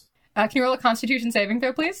Burrows. Can you roll a Constitution saving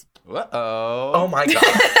throw, please? Uh-oh. Oh my god.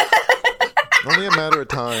 Only a matter of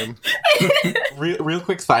time. Real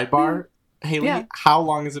quick sidebar. Haley, Yeah. how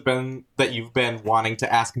long has it been that you've been wanting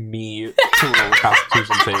to ask me to roll a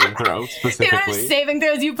Constitution saving throw The amount of specifically? saving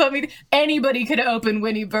throws you put me anybody could open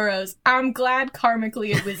Winnie Burrows. I'm glad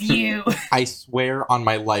karmically it was you. I swear on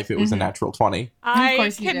my life it was a natural 20. I Of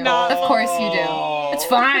course you cannot. do. Of course you do. It's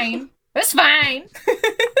fine. It's fine.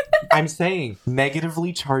 I'm saying,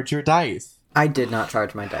 negatively charge your dice. I did not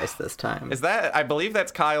charge my dice this time. Is that, I believe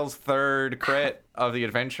that's Kyle's 3rd crit of the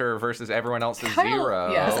adventure versus everyone else's Kyle,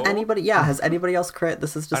 0. yeah. Has anybody else crit?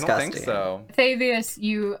 This is I disgusting. don't think so. Thavius,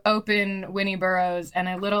 you open Winnie Burrows, and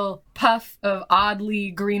a little puff of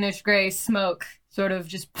oddly greenish-gray smoke sort of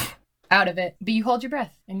just out of it. But you hold your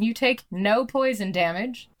breath, and you take no poison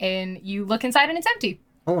damage, and you look inside, and it's empty.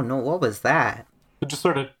 Oh no, what was that? Just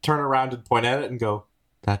sort of turn around and point at it and go,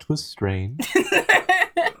 that was strange.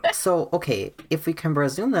 So, okay, if we can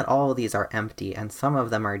presume that all of these are empty and some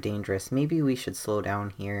of them are dangerous, maybe we should slow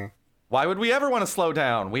down here. Why would we ever want to slow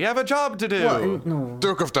down? We have a job to do. Well, no.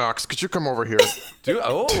 Duke of Docks, could you come over here?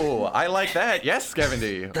 Oh, I like that. Yes,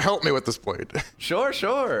 Skevendy. Help me with this blade.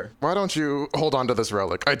 Sure. Why don't you hold on to this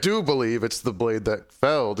relic? I do believe it's the blade that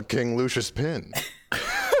felled King Lucius Pin.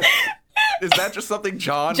 Is that just something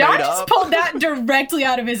John John made just up? pulled that directly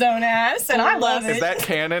out of his own ass, and I love it. Is that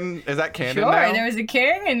canon? Is that canon Sure, now? there was a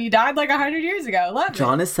king, and he died like 100 years ago. Love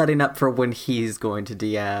John is setting up for when he's going to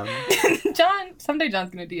DM. it. Someday John's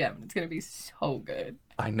gonna DM, and it's gonna be so good.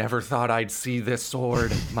 I never thought I'd see this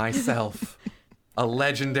sword myself. A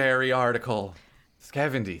legendary article.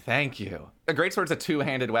 Skevendy, thank you. A greatsword's a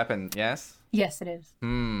 2-handed weapon, yes? Yes, it is.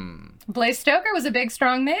 Blaze Stoker was a big,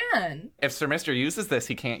 strong man. If Sir Mister uses this,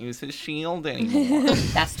 he can't use his shield anymore.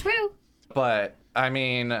 That's true. But, I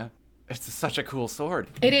mean, it's such a cool sword.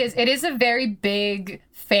 It is. It is a very big,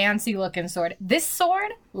 fancy-looking sword. This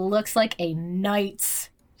sword looks like a knight's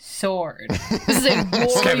sword. This is a warrior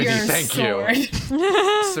Skevendy, thank sword.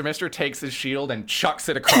 you. Sir Mister takes his shield and chucks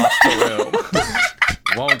it across the room.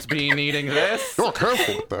 Won't be needing this. You're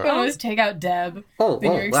careful with You that. almost take out Deb in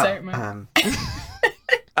your excitement. Wow.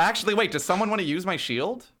 Actually, wait, does someone want to use my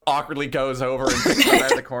shield? Awkwardly goes over and picks it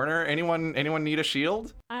out of the corner. Anyone need a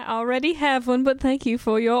shield? I already have one, but thank you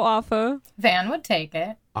for your offer. Van would take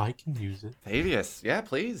it. I can use it. Fabius, yeah,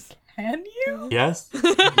 please. Can you? Yes.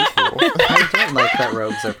 I don't like that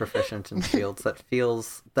rogues are proficient in shields. That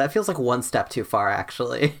feels like one step too far,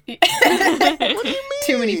 actually.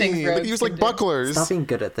 Too many things They rogues use can like do. bucklers. Stop being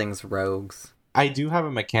good at things, rogues. I do have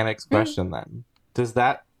a mechanics question then. Does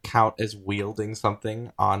that count as wielding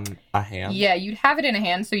something on a hand? Yeah, you'd have it in a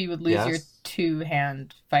hand, so you would lose Yes. your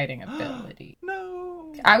 2-hand fighting ability.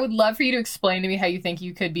 No. I would love for you to explain to me how you think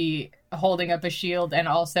you could be holding up a shield and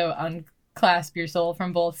also unclasp your soul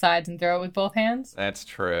from both sides and throw it with both hands. That's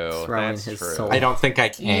true. Throwing That's his true. soul. I don't think I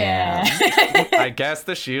can. Yeah. I guess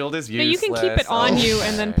the shield is But useless. you can keep it on you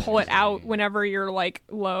and then Okay. pull it out whenever you're like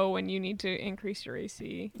low and you need to increase your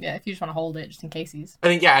AC. Yeah, if you just want to hold it, just in case he's...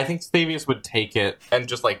 I think Stavius would take it and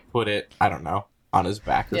just like put it, I don't know, on his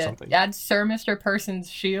back or Yeah, something. add Sir Mr. Person's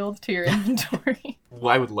shield to your inventory.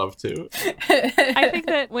 I would love to. I think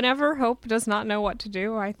that whenever Hope does not know what to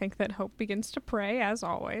do, I think that Hope begins to pray, as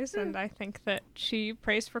always, and I think that she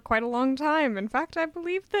prays for quite a long time. In fact, I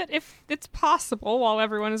believe that if it's possible, while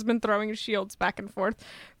everyone has been throwing shields back and forth,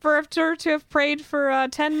 for her to have prayed for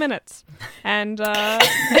 10 minutes and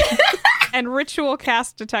and ritual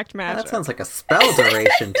cast detect magic. That sounds like a spell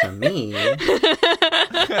duration to me.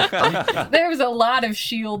 There was a lot of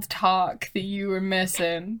shield talk that you were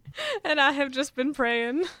missing. And I have just been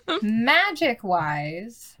praying.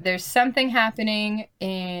 Magic-wise, there's something happening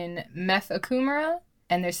in Meth Akumara,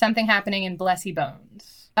 and there's something happening in Blessy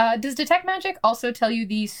Bones. Does Detect Magic also tell you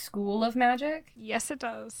the school of magic? Yes, it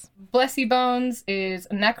does. Blessy Bones is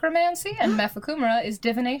necromancy, and Meth Akumara is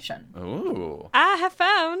divination. Ooh. I have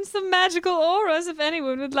found some magical auras if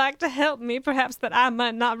anyone would like to help me. Perhaps that I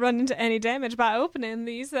might not run into any damage by opening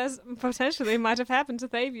these, as potentially might have happened to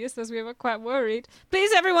Thavius, as we were quite worried.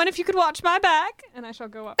 Please, everyone, if you could watch my back. And I shall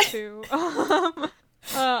go up to... I'm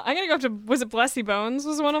gonna go up to... Was it Blessy Bones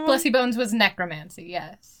was one of them? Blessy Bones was necromancy,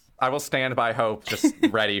 yes. I will stand by Hope, just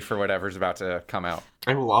ready for whatever's about to come out.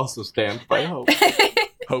 I will also stand by Hope.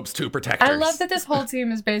 Hope's two protectors. I love that this whole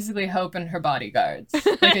team is basically Hope and her bodyguards.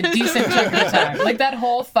 Like a decent chunk of the time. Like that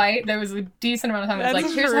whole fight, there was a decent amount of time. It was That's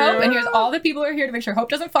like, here's true. Hope, and here's all the people who are here to make sure Hope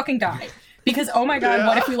doesn't fucking die. Because, oh my god,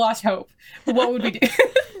 what if we lost Hope? What would we do?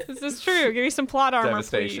 This is true. Give me some plot armor,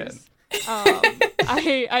 Devastation. please.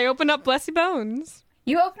 I open up Blessy Bones.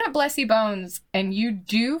 You open up Blessy Bones, and you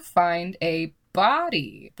do find a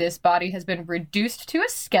body. This body has been reduced to a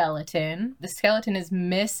skeleton. The skeleton is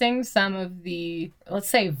missing some of the, let's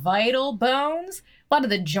say, vital bones. A lot of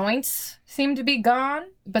the joints seem to be gone,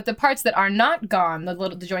 but the parts that are not gone,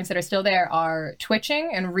 the joints that are still there, are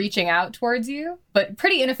twitching and reaching out towards you, but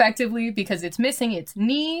pretty ineffectively because it's missing its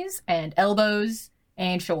knees and elbows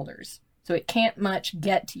and shoulders. So it can't much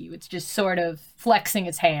get to you. It's just sort of flexing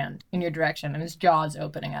its hand in your direction and its jaw's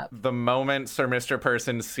opening up. The moment Sir Mr.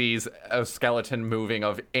 Person sees a skeleton moving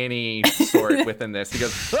of any sort within this, he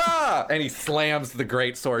goes, ah! And he slams the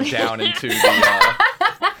greatsword down into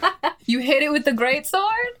the... You hit it with the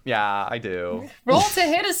greatsword? Yeah, I do. Roll to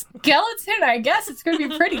hit a skeleton? I guess it's going to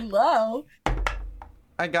be pretty low.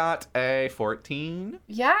 I got a 14.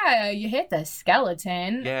 Yeah, you hit the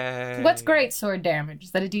skeleton. Yay. What's greatsword damage?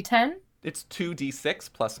 Is that a d10? It's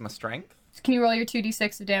 2d6 plus my strength. Can you roll your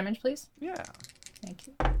 2d6 of damage, please? Yeah. Thank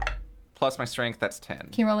you. Plus my strength, that's 10.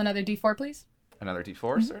 Can you roll another d4, please? Another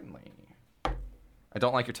d4? Certainly. I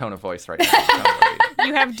don't like your tone of voice right now.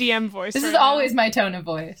 You have DM voice. This right is now. always my tone of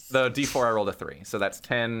voice. The d4 I rolled a 3, so that's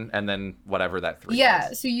 10, and then whatever that 3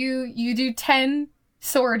 Yeah, is. so you do 10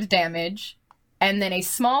 sword damage, and then a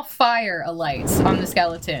small fire alights on the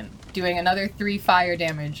skeleton, doing another 3 fire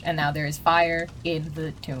damage, and now there is fire in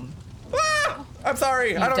the tomb. Ah! I'm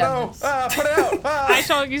sorry, I don't done know. this. Put it out. Ah! I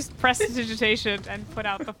shall use prestidigitation and put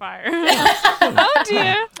out the fire. Oh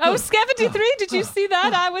dear. Oh, Skeventy3, did you see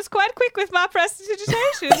that? I was quite quick with my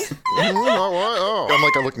prestidigitation. I'm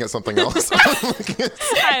like, I'm looking at something else.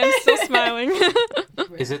 I am still smiling.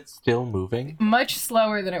 Is it still moving? Much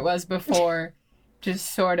slower than it was before,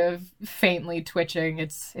 just sort of faintly twitching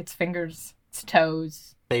its fingers, its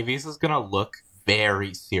toes. Davies is gonna look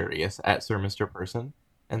very serious at Sir Mr. Person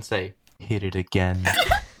and say, hit it again.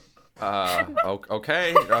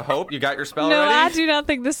 Okay. I hope you got your spell No, ready. I do not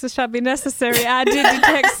think this shall be necessary. I did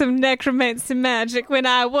detect some necromancy magic when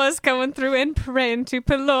I was going through and praying to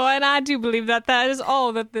Pelor, and I do believe that that is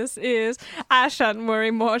all that this is. I shouldn't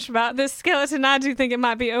worry much about this skeleton. I do think it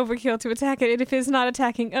might be overkill to attack it if it's not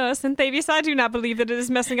attacking us. And Thavius, I do not believe that it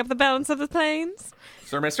is messing up the balance of the planes.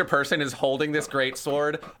 Sir Mr. Person is holding this great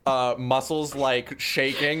sword, muscles like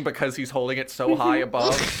shaking because he's holding it so high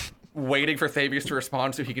above, waiting for Thavius to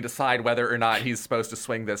respond so he can decide whether or not he's supposed to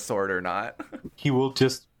swing this sword or not. He will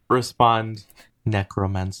just respond,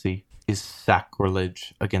 necromancy is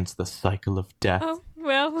sacrilege against the cycle of death. Oh,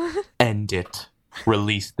 well. End it.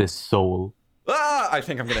 Release this soul. Ah! I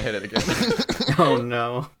think I'm gonna hit it again. Oh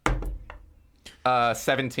no.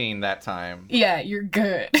 17 that time. Yeah, you're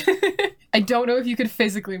good. I don't know if you could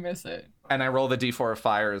physically miss it. And I roll the d4 of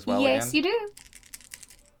fire as well. Yes, Anne. you do.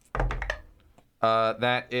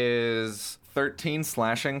 That is 13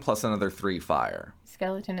 slashing plus another 3 fire.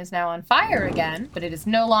 Skeleton is now on fire again, but it is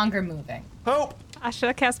no longer moving. Hope! I should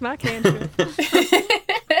have cast my cantrip.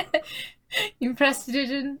 You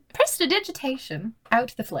prestidigitation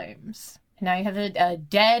out the flames. Now you have a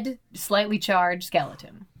dead, slightly charged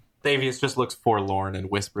skeleton. Davies just looks forlorn and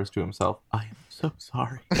whispers to himself, I am so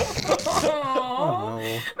sorry.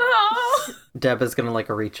 Oh. Oh. Deb is gonna like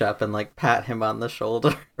reach up and like pat him on the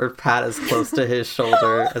shoulder, or pat as close to his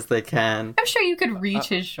shoulder as they can. I'm sure you could reach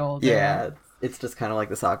his shoulder. Yeah. It's just kind of like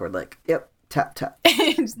this awkward, like, yep, tap, tap.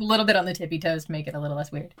 Just a little bit on the tippy toes to make it a little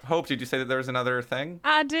less weird. Hope, did you say that there was another thing?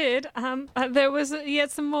 I did. There was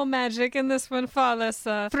yet some more magic, and this one far less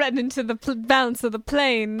threatening to the balance of the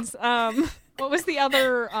planes. What was the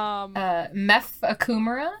other? Meph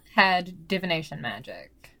Akumara had divination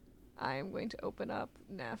magic. I am going to open up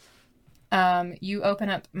Neff. You open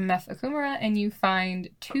up Meph Akumara and you find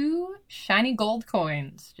 2 shiny gold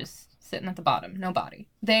coins just sitting at the bottom, no body.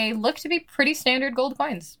 They look to be pretty standard gold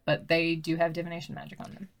coins, but they do have divination magic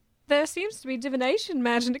on them. There seems to be divination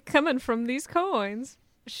magic coming from these coins.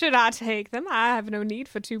 Should I take them? I have no need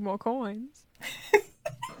for 2 more coins.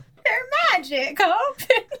 They're magic, Hope.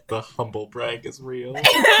 The humble brag is real. Well,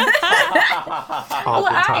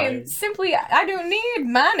 I don't need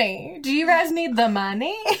money. Do you guys need the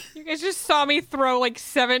money? You guys just saw me throw like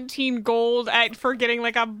 17 gold for getting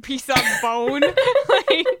like a piece of bone.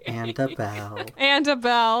 And a bell. And a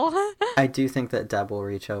bell. I do think that Deb will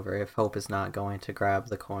reach over if Hope is not going to grab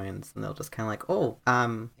the coins, and they'll just kind of like,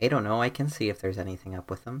 I don't know. I can see if there's anything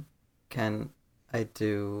up with them. Can I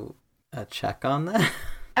do a check on that?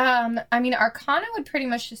 I mean, Arcana would pretty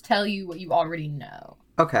much just tell you what you already know.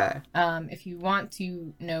 Okay. If you want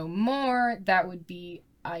to know more, that would be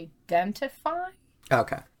Identify.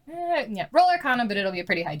 Okay. Yeah, roll Arcana, but it'll be a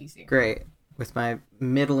pretty high DC. Great. With my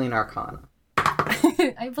middling Arcana.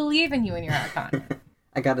 I believe in you and your Arcana.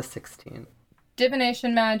 I got a 16.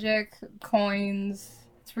 Divination magic, coins.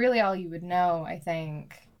 It's really all you would know, I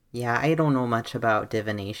think. Yeah, I don't know much about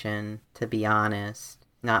divination, to be honest.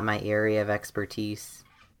 Not my area of expertise.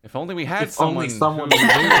 If only we had If someone. only someone knew.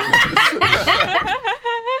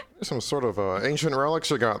 Some sort of ancient relics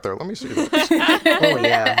you got there. Let me see this. Oh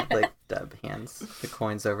yeah, like Deb hands the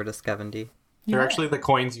coins over to Skevendy. They're actually the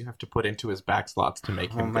coins you have to put into his back slots to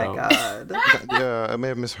make Oh him my go. god. Yeah, I may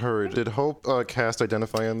have misheard. Did Hope cast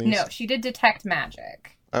Identify on these? No, she did detect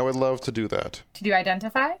magic. I would love to do that. To do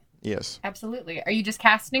Identify? Yes. Absolutely. Are you just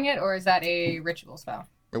casting it, or is that a ritual spell?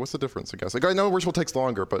 Wait, what's the difference, I guess? Like, I know ritual takes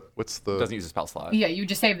longer, but what's the... Doesn't use a spell slot. Yeah, you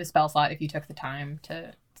just save the spell slot if you took the time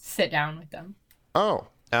to sit down with them. Oh,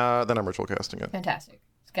 then I'm ritual casting it. Fantastic.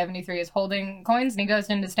 Skevendy3 is holding coins, and he goes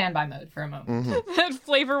into standby mode for a moment. Mm-hmm. That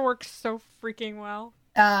flavor works so freaking well.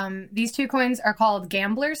 These 2 coins are called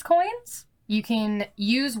Gambler's Coins. You can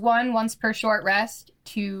use one once per short rest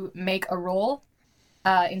to make a roll.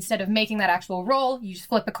 Instead of making that actual roll, you just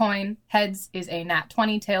flip a coin. Heads is a nat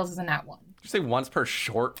 20, tails is a nat 1. Did you say once per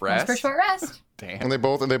short rest? Once per short rest. Damn. And they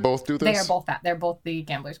both do this? They are both that. They're both the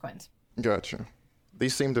Gambler's Coins. Gotcha.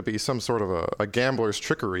 These seem to be some sort of a gambler's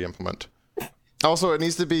trickery implement. Also, it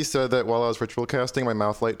needs to be said that while I was ritual casting, my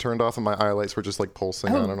mouth light turned off and my eye lights were just like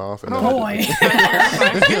pulsing on and off. And then Boy.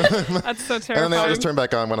 That's so and then terrifying. they'll just turn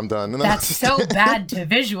back on when I'm done. And then That's so bad to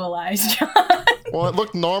visualize, John. Well, it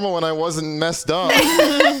looked normal when I wasn't messed up.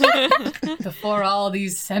 Before all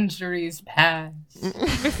these centuries pass.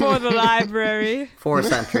 Before the library. 4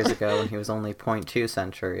 centuries ago when he was only 0.2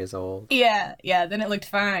 centuries old. Yeah, then it looked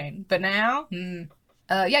fine. But now, you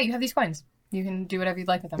have these coins. You can do whatever you'd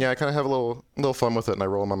like with them. Yeah, I kind of have a little fun with it, and I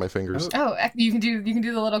roll them on my fingers. Oh, you can do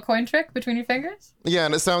the little coin trick between your fingers? Yeah,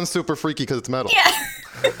 and it sounds super freaky because it's metal. Yeah.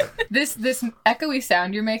 This echoey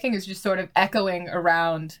sound you're making is just sort of echoing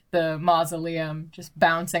around the mausoleum, just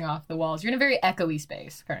bouncing off the walls. You're in a very echoey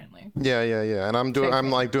space currently. Yeah. And I'm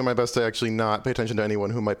doing my best to actually not pay attention to anyone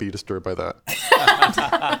who might be disturbed by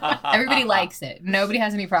that. Everybody likes it. Nobody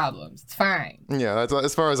has any problems. It's fine. Yeah, that's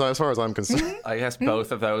as far as I'm concerned. I guess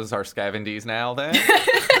both of those are Skevendy's now then.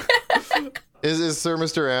 Is Sir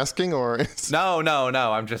Mr. asking or is... No.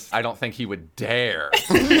 I don't think he would dare.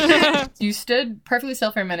 You stood perfectly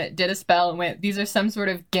still for a minute, did a spell, and went, these are some sort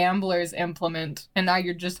of gambler's implement, and now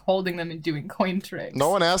you're just holding them and doing coin tricks. No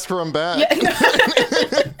one asked for them back.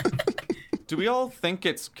 Yeah, Do we all think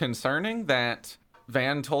it's concerning that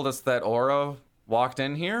Van told us that Aura walked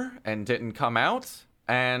in here and didn't come out?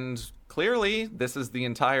 And clearly, this is the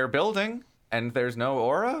entire building, and there's no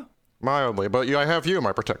Aura? Mildly, but I have you,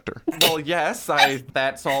 my protector. Well, yes,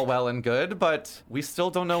 that's all well and good, but we still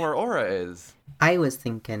don't know where Aura is. I was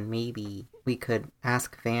thinking maybe we could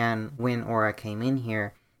ask Van when Aura came in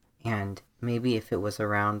here, and maybe if it was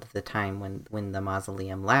around the time when the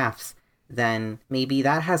mausoleum laughs, then maybe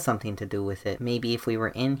that has something to do with it. Maybe if we were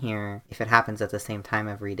in here, if it happens at the same time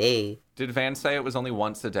every day. Did Van say it was only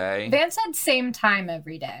once a day? Van said same time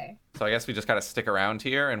every day. So I guess we just gotta stick around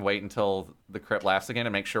here and wait until the crypt laughs again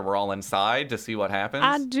and make sure we're all inside to see what happens.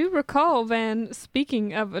 I do recall Van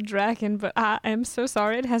speaking of a dragon, but I am so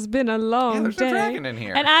sorry. It has been a long there's day. a dragon in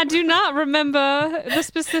here. And I do not remember the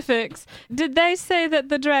specifics. Did they say that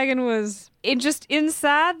the dragon was just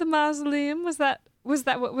inside the mausoleum? Was that Was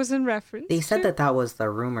that what was in reference? They said to? that was the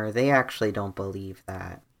rumor. They actually don't believe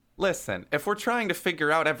that. Listen, if we're trying to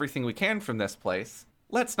figure out everything we can from this place,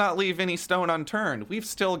 let's not leave any stone unturned. We've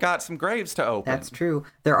still got some graves to open. That's true.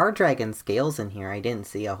 There are dragon scales in here. I didn't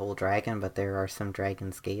see a whole dragon, but there are some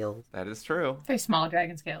dragon scales. That is true. Very small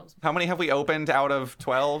dragon scales. How many have we opened out of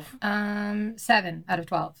 12? 7 out of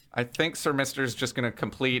 12. I think Sir Mister's just going to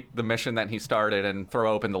complete the mission that he started and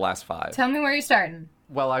throw open the last 5. Tell me where you're starting.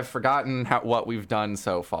 Well, I've forgotten what we've done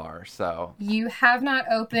so far, so... You have not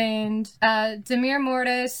opened Demir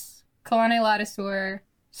Mortis, Kalane Ladisur,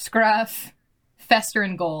 Scruff, Fester,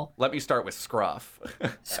 and Goal. Let me start with Scruff.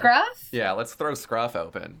 Scruff? Yeah, let's throw Scruff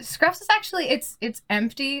open. Scruff's is actually, it's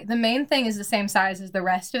empty. The main thing is the same size as the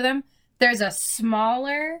rest of them. There's a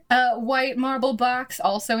smaller white marble box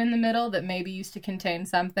also in the middle that maybe used to contain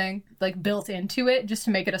something, like built into it just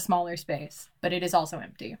to make it a smaller space. But it is also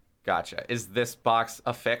empty. Gotcha. Is this box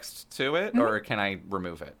affixed to it, or can I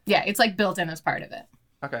remove it? Yeah, it's like built in as part of it.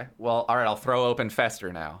 Okay. Well, all right, I'll throw open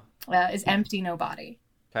Fester now. Is empty, no body.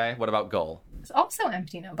 Okay, what about Goal? It's also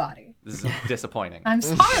empty, no body. This is disappointing. I'm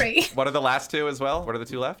sorry. What are the last 2 as well? What are the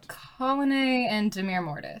 2 left? Colonnade and Demir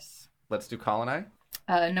Mortis. Let's do Colonnade.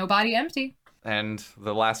 No body, empty. And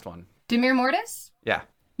the last one. Demir Mortis? Yeah.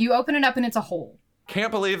 You open it up and it's a hole.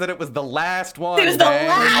 Can't believe that it was the last one. It was the man.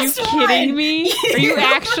 last Are you kidding me? Are you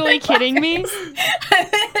actually kidding me?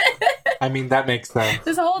 I mean, that makes sense.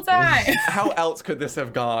 This whole time. How else could this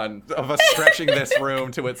have gone, of us stretching this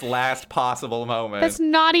room to its last possible moment? That's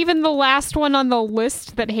not even the last one on the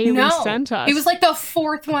list that Haley sent us. It was like the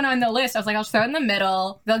 4th one on the list. I was like, I'll throw it in the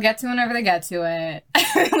middle. They'll get to it whenever they get to it.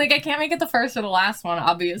 Like, I can't make it the first or the last one,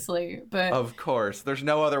 obviously. But Of course. There's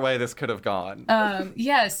no other way this could have gone.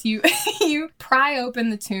 yes, you pry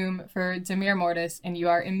open the tomb for Demir Mortis, and you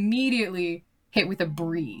are immediately hit with a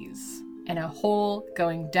breeze and a hole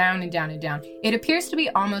going down and down and down. It appears to be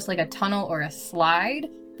almost like a tunnel or a slide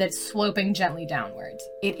that's sloping gently downwards.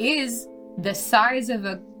 It is the size of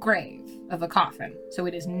a grave, of a coffin, so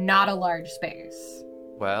it is not a large space.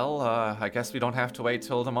 Well, I guess we don't have to wait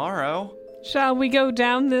till tomorrow. Shall we go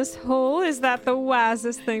down this hole? Is that the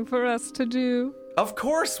wisest thing for us to do? Of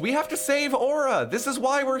course, we have to save Aura. This is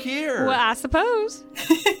why we're here. Well, I suppose.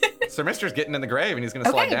 Sir Mister's getting in the grave and he's going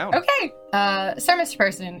to slide down. Okay. Sir Mr.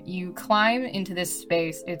 Person, you climb into this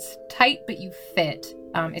space. It's tight, but you fit.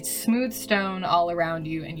 It's smooth stone all around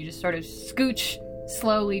you, and you just sort of scooch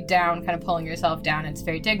slowly down, kind of pulling yourself down. It's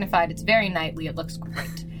very dignified. It's very knightly. It looks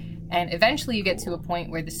great. And eventually you get to a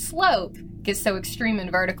point where the slope gets so extreme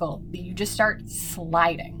and vertical that you just start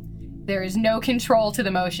sliding. There is no control to the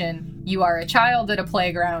motion. You are a child at a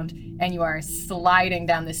playground, and you are sliding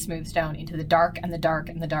down this smooth stone into the dark and the dark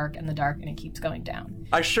and the dark and the dark, and it keeps going down.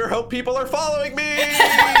 I sure hope people are following me!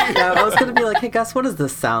 Yeah, I was gonna be like, hey Gus, what does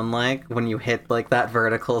this sound like when you hit like that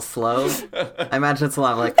vertical slope? I imagine it's a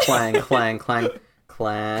lot of like clang, clang, clang,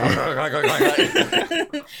 clang.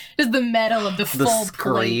 Just the metal of the full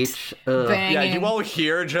screech. plate banging. Yeah, you all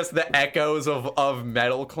hear just the echoes of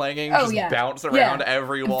metal clanging just bounce around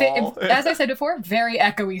every wall. As I said before, very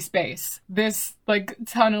echoey space. This like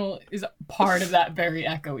tunnel is part of that very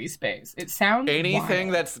echoey space. It sounds anything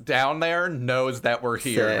wild. that's down there knows that we're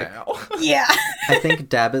here Sick. now. Yeah. I think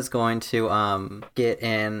Deb is going to get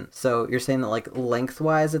in. So you're saying that like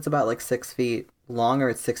lengthwise it's about like 6 feet long, or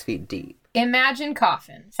it's 6 feet deep? Imagine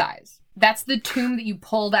coffin size. That's the tomb that you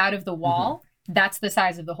pulled out of the wall. That's the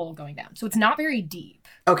size of the hole going down. So it's not very deep.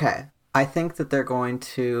 Okay. I think that they're going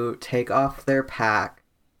to take off their pack,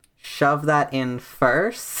 shove that in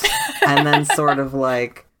first, and then sort of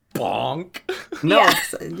like... Bonk. No,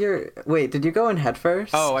 Yeah. Wait, did you go in head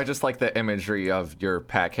first? Oh, I just like the imagery of your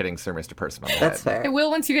pack hitting Sir Mr. Person on the That's head. fair. It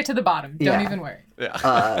will once you get to the bottom. Don't even worry.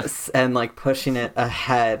 Yeah. And like pushing it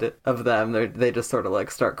ahead of them, they just sort of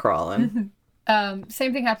like start crawling.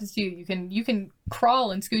 Same thing happens to you. You can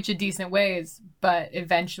crawl and scooch a decent ways, but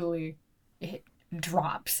eventually it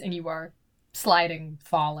drops and you are sliding,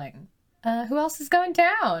 falling. Who else is going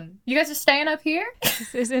down? You guys are staying up here?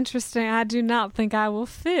 This is interesting. I do not think I will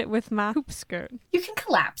fit with my hoop skirt. You can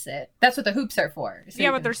collapse it. That's what the hoops are for. So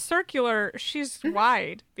Yeah, but they're circular. She's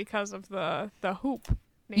wide because of the hoop.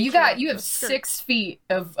 You have 6 feet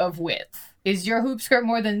of width. Is your hoop skirt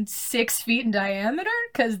more than 6 feet in diameter?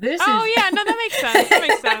 Because this Oh, is... yeah, no, that makes sense. That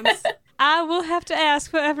makes sense. I will have to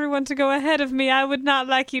ask for everyone to go ahead of me. I would not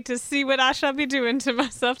like you to see what I shall be doing to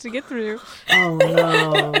myself to get through. Oh,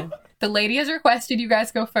 no. The lady has requested you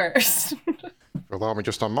guys go first. Allow me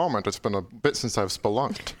just a moment. It's been a bit since I've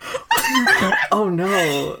spelunked. Oh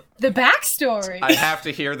no. The backstory. I have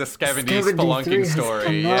to hear the Skevendy 73 spelunking has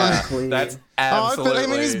story. canonically- That's Oh, absolutely. I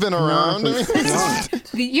mean, he's been around. I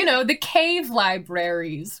mean, The cave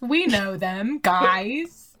libraries. We know them,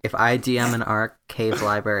 guys. If I DM an arc, cave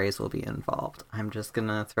libraries will be involved. I'm just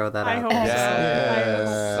gonna throw that I out hope there.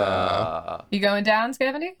 so. You going down,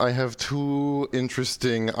 Skevendy? I have two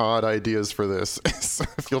interesting, odd ideas for this. So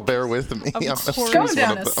if you'll bear with me, I'm course. gonna Going choose down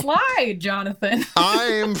one a of them. slide, Jonathan.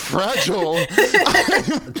 I'm fragile.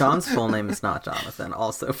 John's full name is not Jonathan,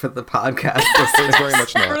 also for the podcast. It's very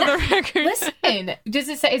much For not. the record. Listen,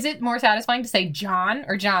 is it more satisfying to say John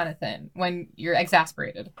or Jonathan when you're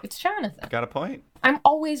exasperated? It's Jonathan. Got a point. I'm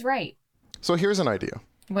always right. So here's an idea.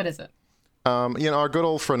 What is it? Our good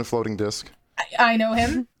old friend Floating Disc. I know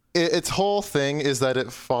him. Its whole thing is that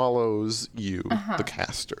it follows you, the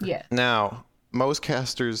caster. Yeah. Now, most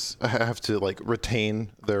casters have to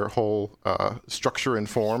retain their whole structure and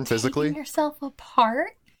form physically. Taking yourself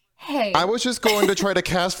apart? Hey. I was just going to try to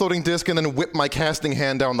cast Floating Disc and then whip my casting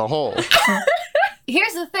hand down the hole.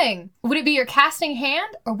 Here's the thing. Would it be your casting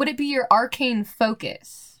hand or would it be your arcane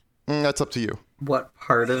focus? That's up to you. What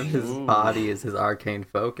part of his body is his arcane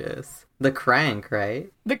focus? The crank,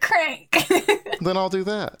 right? The crank. Then I'll do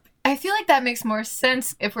that. I feel like that makes more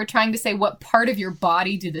sense if we're trying to say what part of your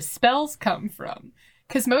body do the spells come from.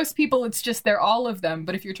 Because most people, it's just they're all of them.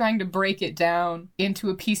 But if you're trying to break it down into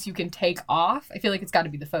a piece you can take off, I feel like it's got to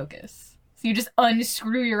be the focus. So you just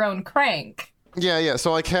unscrew your own crank. Yeah.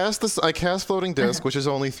 So I cast Floating Disc, which is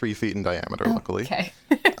only 3 feet in diameter, luckily. Okay.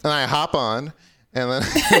 And I hop on, and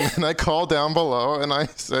then I call down below, and I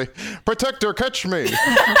say, "Protector, catch me!"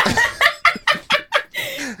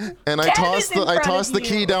 And I toss the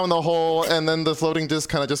key down the hole, and then the floating disc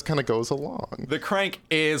kind of goes along. The crank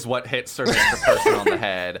is what hits Sir Mr. Person on the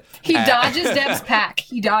head. He dodges Deb's pack.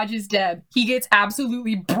 He dodges Deb. He gets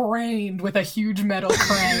absolutely brained with a huge metal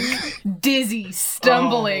crank. Dizzy,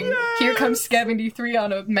 stumbling. Here comes Skevendy3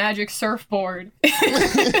 on a magic surfboard.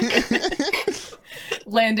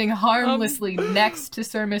 Landing harmlessly next to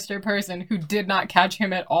Sir Mr. Person, who did not catch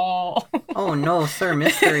him at all. Oh no, Sir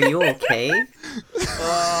Mister, are you okay?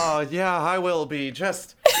 Oh, yeah, I will be.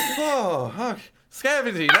 Just,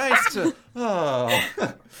 Skevendy, nice to,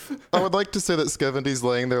 I would like to say that Skevendy's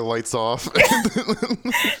laying there, lights off.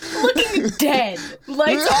 Looking dead.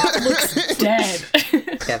 Lights off, looks dead.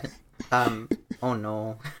 Kevin. Oh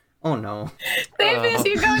no. Oh no. Thavius,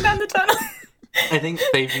 you going down the tunnel? I think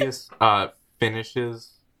Thavius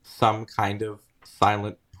finishes some kind of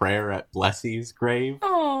silent prayer at Blessie's grave,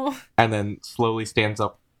 Oh. and then slowly stands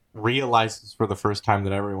up, realizes for the first time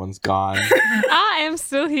that everyone's gone. I am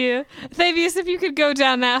still here. Thavius, if you could go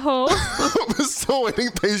down that hole. I was still waiting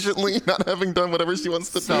patiently, not having done whatever she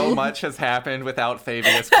wants to so do. much has happened without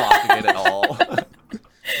Fabius clocking it at all.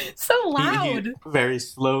 So He loud. very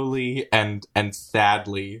slowly and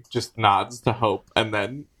sadly just nods to Hope and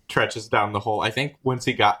then trenches down the hole. I think once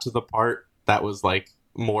he got to the part that was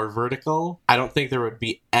more vertical, I don't think there would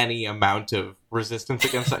be any amount of resistance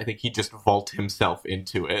against it. I think he'd just vault himself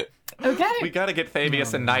into it. Okay. We gotta get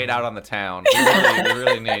Fabius a night out on the town.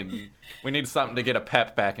 We need something to get a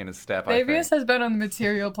pep back in his step, I Fabius think. has been on the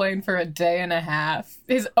material plane for a day and a half.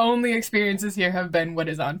 His only experiences here have been what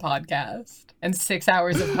is on podcast and 6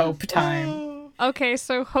 hours of hope time. Okay,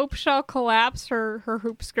 so Hope shall collapse her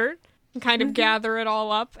hoop skirt and kind of gather it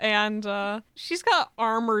all up, and she's got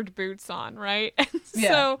armored boots on, right? And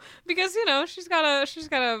Yeah. so because she's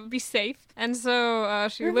gotta be safe, and so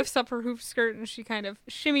she lifts up her hoop skirt and she kind of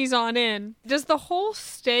shimmies on in. Does the hole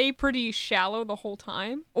stay pretty shallow the whole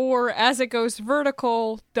time, or as it goes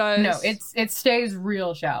vertical, does No, it stays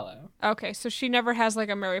real shallow. okay? So she never has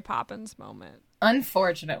a Mary Poppins moment.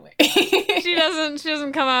 Unfortunately. She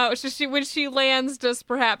doesn't come out. When she lands, does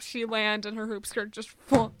perhaps she land and her hoop skirt just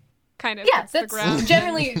kind of Yeah, hits the that's ground?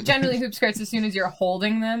 generally hoop skirts, as soon as you're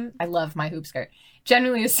holding them, I love my hoop skirt.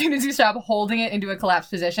 Generally, as soon as you stop holding it into a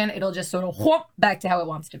collapsed position, it'll just sort of whoop back to how it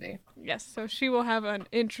wants to be. Yes, so she will have an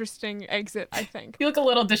interesting exit, I think. You look a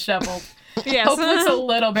little disheveled. Yes. Hope looks a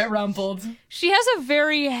little bit rumpled. She has a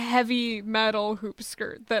very heavy metal hoop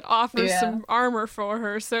skirt that offers Yeah. some armor for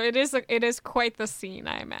her, so it is quite the scene,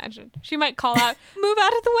 I imagine. She might call out, "Move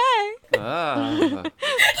out of the way!" Ah.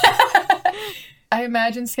 I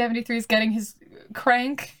imagine Skevendy3 is getting his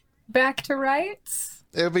crank back to rights.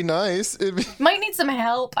 It'd be nice. Might need some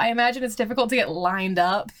help. I imagine it's difficult to get lined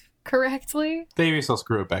up correctly. Thavius will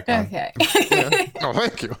screw it back on. Okay. Oh,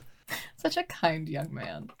 thank you. Such a kind young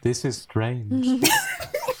man. This is strange.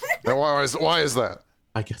 And why is that?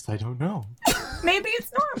 I guess I don't know. Maybe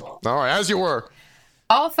it's normal. All right, as you were.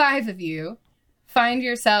 All 5 of you find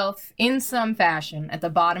yourself in some fashion at the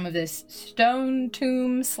bottom of this stone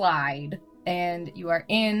tomb slide, and you are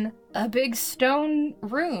in a big stone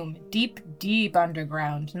room, deep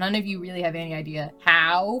underground. None of you really have any idea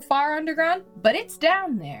how far underground, but it's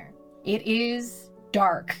down there. It is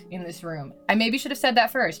dark in this room. I maybe should have said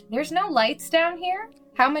that first. There's no lights down here.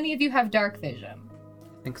 How many of you have dark vision?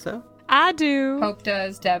 Think so? I do. Hope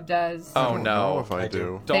does, Deb does. Oh I don't know no. if I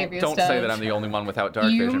do. Don't Xavier say does. that I'm the only one without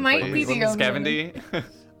dark You vision, might please. be the only Scavendy?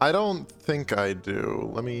 I don't think I do.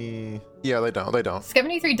 Let me. Yeah, they don't. They don't.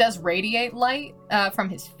 73 does radiate light from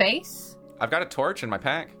his face. I've got a torch in my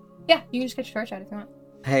pack. Yeah, you can just get your torch out if you want.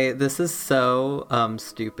 Hey, this is so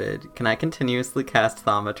stupid. Can I continuously cast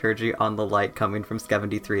thaumaturgy on the light coming from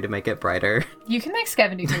 73 to make it brighter? You can make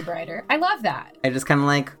 73 brighter. I love that. I just kind of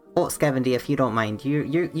like, oh, Scavendy, if you don't mind,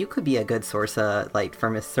 you could be a good source of light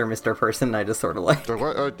for Sir Mr. Person. And I just sort of like,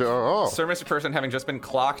 Oh. Sir Mr. Person, having just been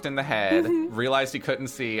clocked in the head, realized he couldn't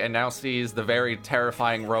see, and now sees the very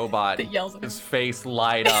terrifying robot. That yells at him. His face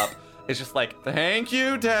light up. It's just like, thank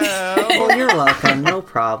you, Deb. oh, you're welcome, no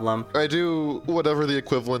problem. I do whatever the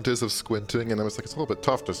equivalent is of squinting, and I was like, it's a little bit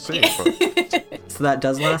tough to see, but So that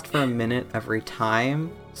does last for a minute every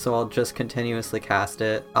time, so I'll just continuously cast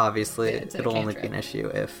it. Obviously, It's a it'll only be cantrip. an issue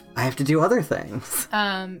if I have to do other things.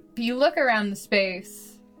 You look around the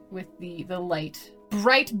space with the light,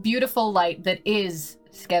 bright, beautiful light that is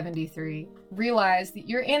 73. Realize that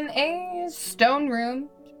you're in a stone room.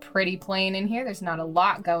 Pretty plain in here. There's not a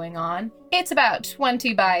lot going on. It's about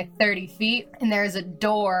 20 by 30 feet, and there's a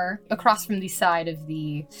door across from the side of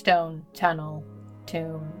the stone tunnel,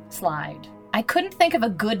 tomb, slide. I couldn't think of a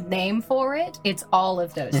good name for it. It's all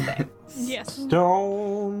of those things. Yes.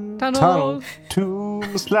 Stone Tunnel. tunnel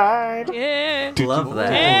tomb slide. Yeah. Love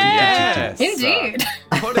that. Yes. Indeed.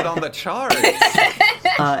 Put it on the charts.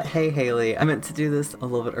 Hey Haley, I meant to do this a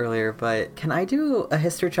little bit earlier, but can I do a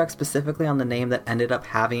history check specifically on the name that ended up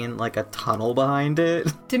having like a tunnel behind it?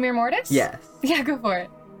 Demir Mortis? Yes. Yeah, go for it.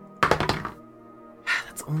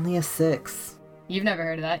 That's only a 6. You've never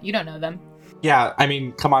heard of that. You don't know them. Yeah, I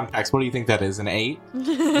mean, come on, Pax. What do you think that is? An 8?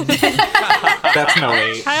 That's no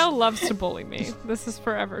 8. Kyle loves to bully me. This is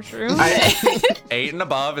forever true. 8 and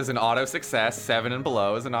above is an auto success. 7 and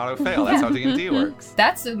below is an auto fail. That's how D&D works.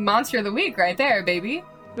 That's a monster of the week right there, baby.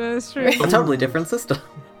 That's true. A totally different system.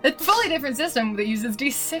 A fully different system that uses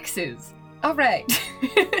D6s. All right.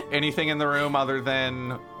 Anything in the room other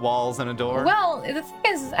than walls and a door? Well, the thing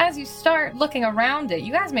is, as you start looking around it,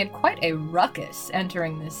 you guys made quite a ruckus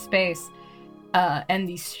entering this space. And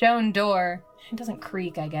the stone door, it doesn't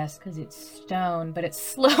creak, I guess, because it's stone, but it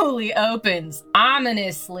slowly opens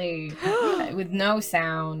ominously with no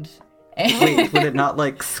sound. Wait, would it not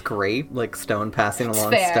like scrape, like stone passing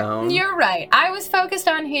along Fair. stone? You're right. I was focused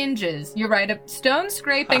on hinges. You're right. Stone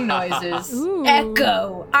scraping noises Ooh.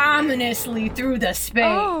 echo ominously through the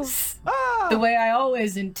space. Ah! The way I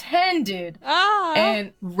always intended. Ah.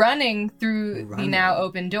 And running through the now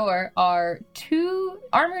open door are 2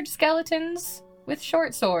 armored skeletons with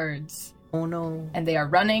short swords. Oh no. And they are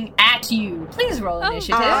running at you. Please roll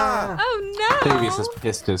initiative. Oh no. Davius is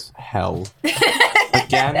pissed as hell.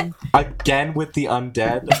 Again with the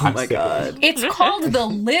undead. Oh my god. It's called the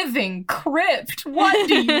Living Crypt. What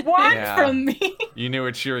do you want Yeah. from me? You knew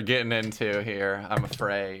what you were getting into here, I'm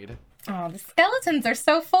afraid. Oh, the skeletons are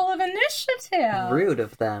so full of initiative. Rude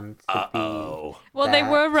of them to Well, they that.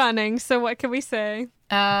 were running, so what can we say?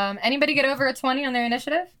 Anybody get over a 20 on their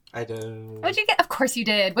initiative? I do. What'd you get? Of course you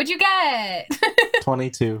did. What'd you get?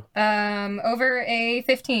 22. Over a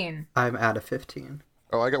 15. I'm at a 15.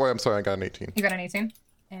 Oh, I got an 18. You got an 18.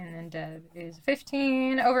 And then Deb is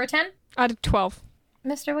 15. Over a 10. I did 12.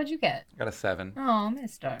 Mister, what'd you get? Got a 7. Oh,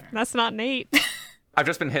 mister. That's not an 8. I've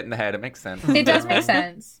just been hit in the head. It makes sense. It does make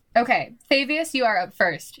sense. Okay, Fabius, you are up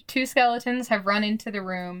first. 2 skeletons have run into the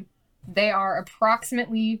room. They are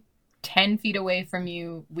approximately 10 feet away from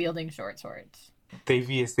you, wielding short swords.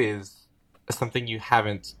 Davius is something you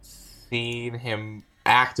haven't seen him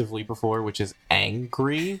actively before, which is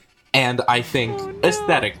angry. And I think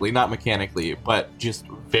aesthetically, not mechanically, but just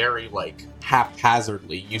very, like,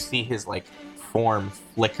 haphazardly, you see his, like, form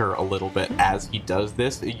flicker a little bit as he does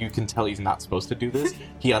this. You can tell he's not supposed to do this.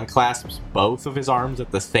 He unclasps both of his arms at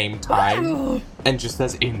the same time and just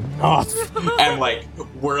says, "Enough!" and, like,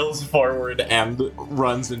 whirls forward and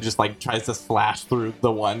runs and just, like, tries to slash through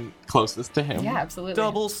the one closest to him. Yeah, absolutely.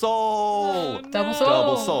 Double soul! Double soul.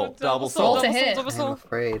 Double soul. Double soul. Roll to hit. Double I'm soul.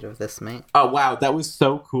 afraid of this, mate. Oh, wow, that was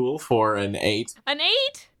so cool for an 8. An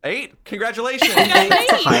 8? 8? Congratulations!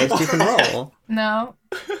 It's the highest you can roll. No.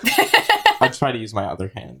 I'll try to use my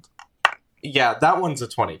other hand. Yeah, that one's a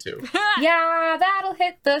 22. Yeah, that'll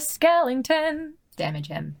hit the skeleton. damage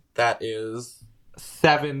him. That is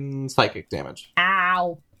 7 psychic damage.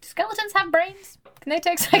 Ow. Do skeletons have brains? Can they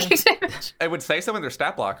take psychic damage? It would say so in their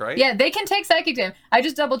stat block, right? Yeah, they can take psychic damage. I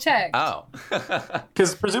just double checked. Oh.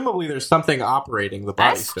 Because presumably there's something operating the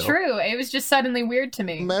body That's still. true. It was just suddenly weird to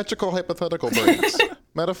me. Magical hypothetical brains.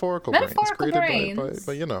 Metaphorical brains. Metaphorical Created brains.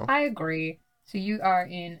 by, you know. I agree. So you are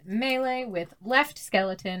in melee with left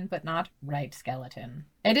skeleton, but not right skeleton.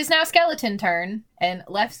 It is now skeleton turn, and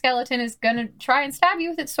left skeleton is gonna try and stab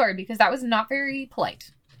you with its sword because that was not very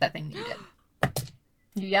polite, that thing that you did.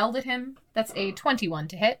 You yelled at him. That's a 21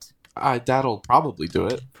 to hit. That'll probably do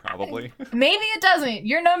it. Probably. Maybe it doesn't.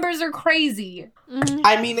 Your numbers are crazy.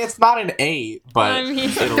 I mean, it's not an 8, but I mean,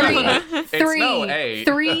 it'll Three. do it. Three. no 8.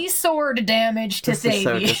 3 sword damage to This is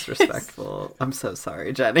so save you. disrespectful. I'm so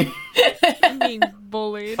sorry, Jenny. I'm being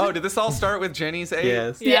bullied. Oh, did this all start with Jenny's 8?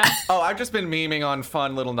 Yes. Yeah. Oh, I've just been memeing on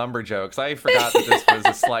fun little number jokes. I forgot that this was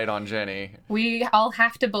a slight on Jenny. We all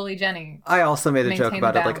have to bully Jenny. I also made a joke Maintain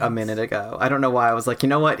about the it like a balance. minute ago. I don't know why. I was like, you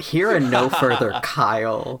know what? Here and no further,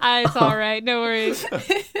 Kyle. It's all right. No worries.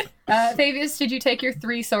 Thavius, did you take your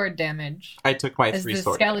 3 sword damage? I took my As 3 the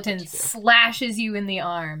sword skeleton damage, yeah. slashes you in the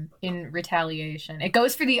arm in retaliation. It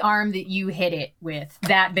goes for the arm that you hit it with,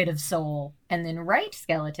 that bit of soul. And then right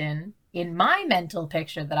skeleton, in my mental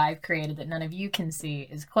picture that I've created that none of you can see,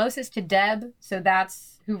 is closest to Deb. So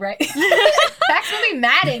that's who right. Zach's gonna be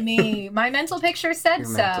mad at me. My mental picture said Your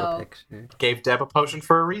so. mental picture. Gave Deb a potion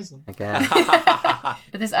for a reason. Again. But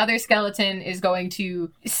this other skeleton is going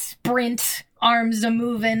to sprint, arms a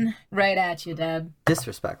moving, right at you, Deb.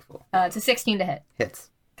 Disrespectful. It's a 16 to hit. Hits.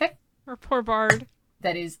 Our poor bard.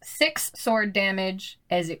 That is 6 sword damage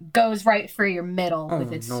as it goes right for your middle Oh,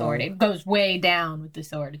 with its no. sword. It goes way down with the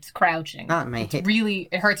sword. It's crouching. Not my hit.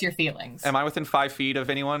 It hurts your feelings. Am I within 5 feet of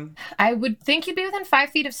anyone? I would think you'd be within 5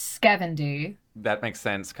 feet of Skevendy. That makes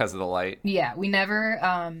sense because of the light. Yeah, we never,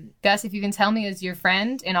 Gus, if you can tell me as your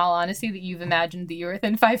friend, in all honesty, that you've imagined that you were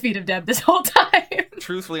within 5 feet of Deb this whole time.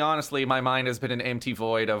 Truthfully, honestly, my mind has been an empty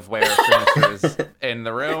void of where Sinister is in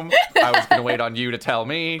the room. I was going to wait on you to tell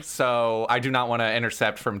me, so I do not want to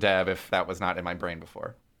intercept from Deb if that was not in my brain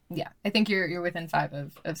before. Yeah, I think you're within 5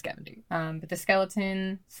 of Skevendy. But the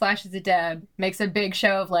skeleton slashes at Deb, makes a big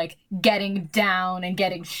show of, like, getting down and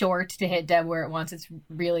getting short to hit Deb where it wants. It's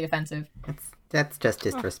really offensive. That's just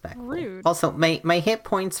disrespectful. rude. Also, my hit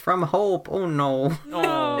points from hope. Oh no.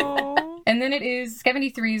 No. And then it is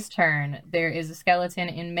Skevendy3's turn. There is a skeleton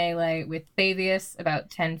in melee with Thavius about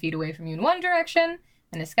 10 feet away from you in one direction,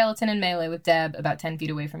 and a skeleton in melee with Deb about 10 feet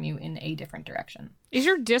away from you in a different direction. Is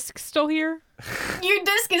your disc still here? Your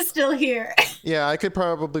disc is still here. Yeah, I could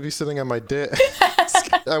probably be sitting on my dick.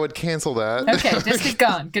 I would cancel that. Okay, disc is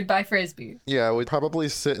gone. Goodbye, Frisbee. Yeah, I would probably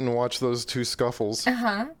sit and watch those 2 scuffles,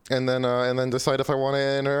 Uh-huh. and then decide if I want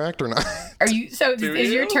to interact or not. Are you, so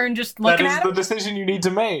is your turn just looking That is at the him? decision you need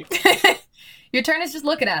to make. Your turn is just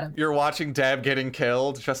looking at him. You're watching Deb getting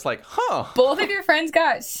killed, just like, huh. Both of your friends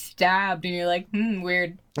got stabbed, and you're like,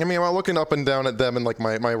 weird. I mean, I'm looking up and down at them in like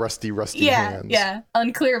my rusty Yeah, hands. yeah.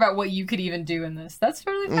 Unclear about what you could even do in this. That's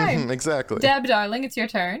totally fine. Exactly. Deb, darling, it's your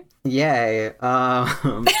turn. Yay.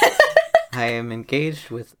 I am engaged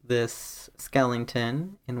with this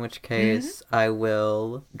skeleton, in which case I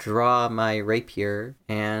will draw my rapier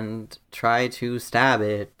and try to stab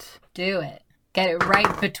it. Do it. Get it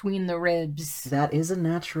right between the ribs. That is a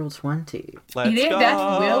natural 20. Let's You think go. that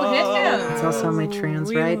will hit him? It's also my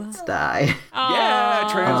trans rights die. Yeah,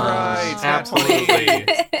 trans rights. Absolutely.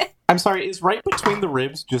 I'm sorry, is right between the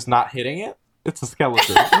ribs just not hitting it? It's a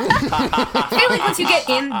skeleton. I feel like once you get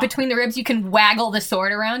in between the ribs, you can waggle the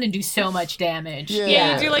sword around and do so much damage.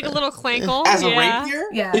 Yeah. Do like a little clankle. As a yeah. rapier?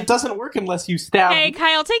 Yeah. It doesn't work unless you stab. Hey,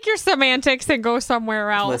 Kyle, take your semantics and go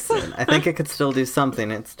somewhere else. Listen, I think it could still do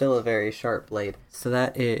something. It's still a very sharp blade. So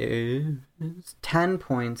that is 10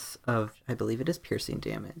 points of, I believe it is piercing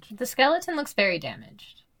damage. The skeleton looks very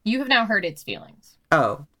damaged. You have now hurt its feelings.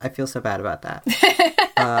 Oh, I feel so bad about that.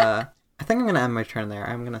 I think I'm going to end my turn there.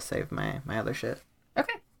 I'm going to save my other shit.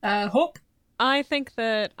 Okay. Hope. I think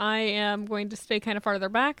that I am going to stay kind of farther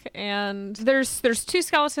back, and there's 2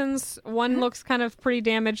 skeletons. One looks kind of pretty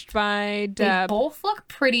damaged by They Deb. both look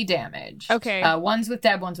pretty damaged. Okay. One's with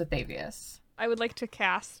Deb, one's with Thavius. I would like to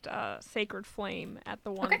cast Sacred Flame at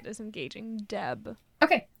the one Okay. that is engaging Deb.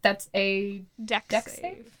 Okay, that's a Dex Dex save.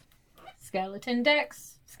 save? skeleton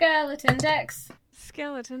dex. Skeleton dex.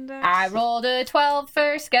 Skeleton Dex. I rolled a 12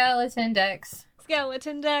 for skeleton dex.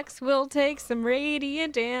 Skeleton Dex will take some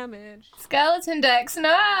radiant damage. Skeleton dex, no!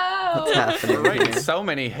 What's happening We're writing here? so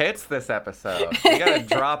many hits this episode. We gotta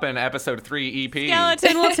drop in episode 3 EP.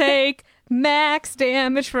 Skeleton will take max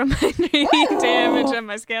damage from my radiant damage on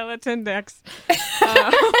my skeleton dex.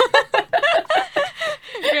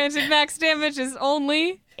 Granted, max damage is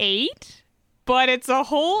only 8, but it's a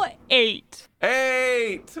whole 8.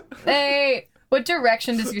 8! Hey, what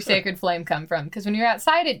direction does your sacred flame come from? Because when you're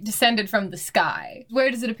outside, it descended from the sky. Where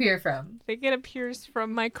does it appear from? I think it appears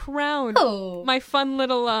from my crown. Oh, My fun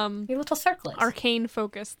little your little circlet. arcane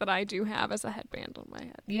focus that I do have as a headband on my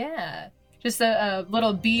head. Yeah. Just a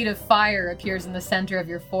little bead of fire appears in the center of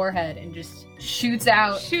your forehead and just shoots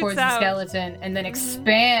out towards the skeleton and then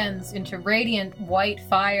expands into radiant white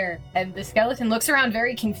fire. And the skeleton looks around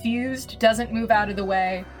very confused, doesn't move out of the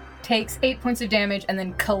way, takes 8 points of damage, and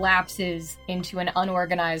then collapses into an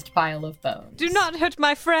unorganized pile of bones. Do not hurt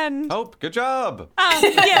my friend. Hope, good job.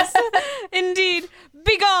 Yes, indeed.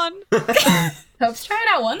 Be gone. Hope's trying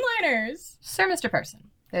out one-liners. Sir, Mr. Person,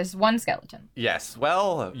 there's one skeleton. Yes,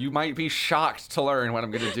 well, you might be shocked to learn what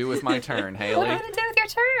I'm going to do with my turn, What Haley. am I going to do with your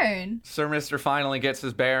turn? Sir Mr. finally gets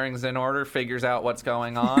his bearings in order, figures out what's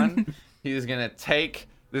going on. He's going to take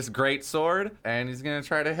this great sword, and he's going to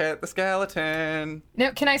try to hit the skeleton.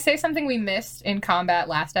 Now, can I say something we missed in combat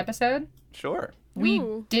last episode? Sure. We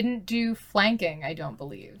Ooh. didn't do flanking, I don't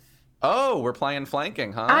believe. Oh, we're playing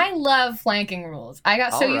flanking, huh? I love flanking rules. I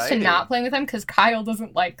got so used to Alrighty. not playing with them because Kyle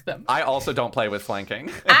doesn't like them. I also don't play with flanking.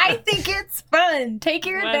 I think it's fun. Take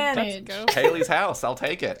your Let's advantage. go. Haley's house, I'll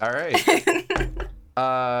take it. All right.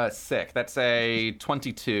 Sick. That's a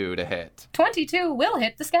 22 to hit. 22 will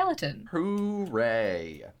hit the skeleton.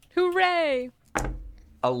 Hooray. Hooray.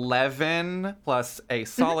 11 plus a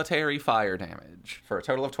solitary fire damage for a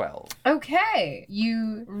total of 12. Okay.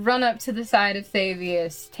 You run up to the side of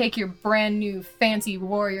Thavius, take your brand new fancy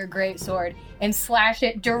warrior greatsword, and slash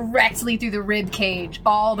it directly through the rib cage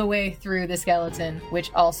all the way through the skeleton,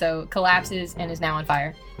 which also collapses and is now on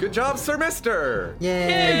fire. Good job, Sir Mister.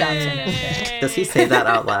 Good job, Sir Yay! Mister. Does he say that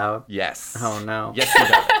out loud? Yes. Oh no. Yes, he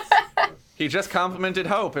does. He just complimented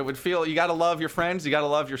Hope. It would feel, you gotta love your friends, you gotta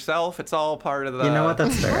love yourself. It's all part of the... You know what?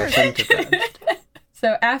 That's fair. I shouldn't have judged.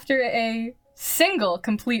 So after a single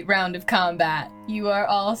complete round of combat, you are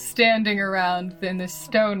all standing around in this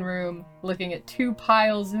stone room, looking at 2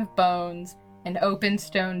 piles of bones, an open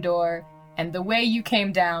stone door, and the way you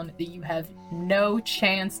came down, that you have no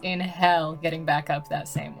chance in hell getting back up that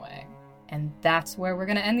same way. And that's where we're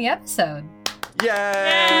gonna end the episode. Yay!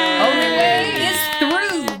 Only way is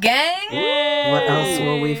through, gang! What else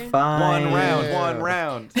will we find? One round, one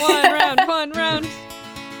round. One round.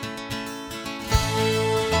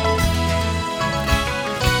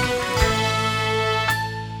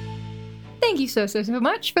 Thank you so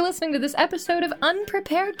much for listening to this episode of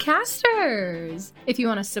Unprepared Casters. If you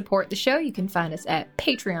want to support the show, you can find us at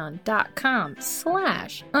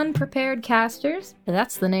patreon.com/unpreparedcasters.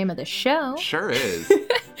 That's the name of the show. Sure is.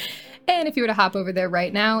 And if you were to hop over there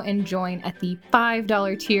right now and join at the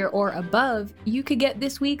 $5 tier or above, you could get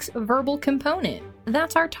this week's verbal component.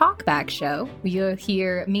 That's our talkback show. You'll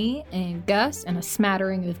hear me and Gus and a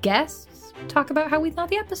smattering of guests talk about how we thought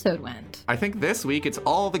the episode went. I think this week it's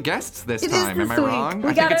all the guests this It is time. this Am I week. wrong? We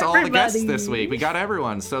I think got it's all the guests everybody. this week. We got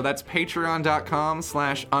everyone. So that's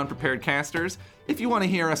patreon.com/unpreparedcasters. If you want to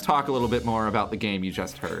hear us talk a little bit more about the game you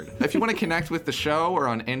just heard. If you want to connect with the show, we're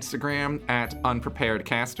on Instagram at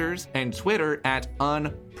unpreparedcasters and Twitter at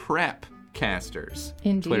unprepcasters.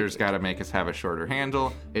 Indeed. Twitter's got to make us have a shorter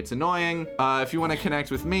handle. It's annoying. If you want to connect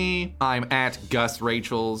with me, I'm at Gus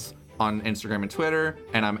Rachels on Instagram and Twitter,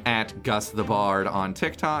 and I'm at Gus the Bard on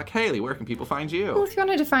TikTok. Haley, where can people find Well, you? if you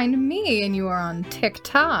wanted to find me and you are on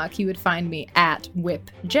TikTok, you would find me at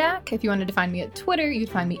WhipJack. If you wanted to find me at Twitter, you'd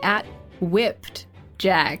find me at Whipped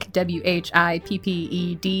Jack.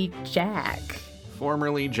 WHIPPED Jack.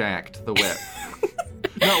 Formerly Jacked the Whip.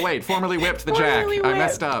 No, wait, formerly Whipped the Formerly Jack. I whipped.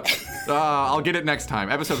 messed up. I'll get it next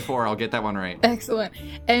time. Episode 4, I'll get that one right. Excellent.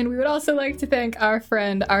 And we would also like to thank our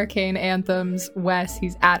friend Arcane Anthems, Wes.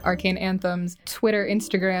 He's at Arcane Anthems, Twitter,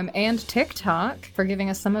 Instagram, and TikTok for giving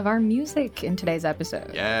us some of our music in today's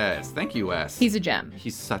episode. Yes, thank you, Wes. He's a gem.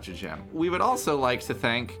 He's such a gem. We would also like to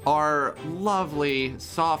thank our lovely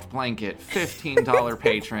soft blanket $15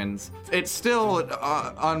 patrons. It's still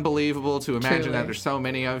unbelievable to imagine Truly. that there's so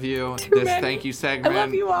many of you. many. Thank you segment. I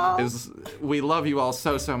love you all. We love you all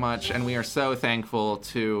so much, and we are so thankful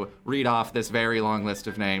to read off this very long list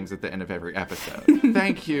of names at the end of every episode.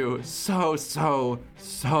 Thank you so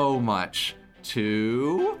much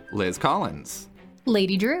to Liz Collins,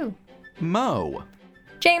 Lady Drew, Mo,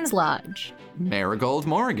 James Lodge, Marigold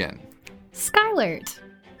Morgan, Skylert,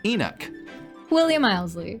 Enoch, William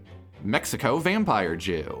Ilesley, Mexico Vampire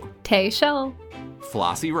Jew, Tay Shell,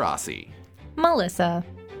 Flossie Rossi, Melissa,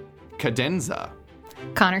 Cadenza,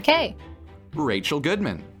 Connor K, Rachel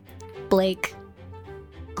Goodman. Blake.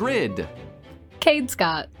 Grid. Cade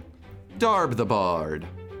Scott. Darb the Bard.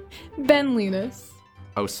 Ben Linus.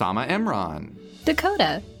 Osama Emron.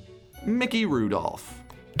 Dakota. Mickey Rudolph.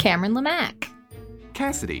 Cameron Lamack.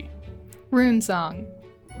 Cassidy. Rune Song.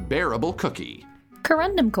 Bearable Cookie.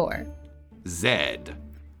 Corundum Core. Zed.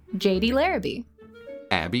 JD Larrabee.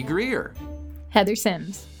 Abby Greer. Heather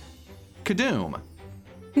Sims. Kadoom.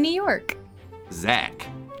 New York. Zach.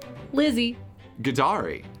 Lizzie.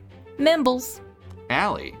 Gadari. Mimbles.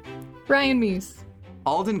 Allie. Ryan Meese.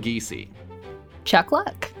 Alden Geesey. Chuck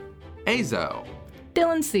Luck. Azo.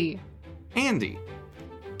 Dylan C. Andy.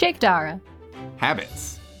 Jake Dara.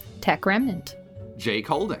 Habits. Tech Remnant. Jake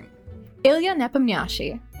Holding. Ilya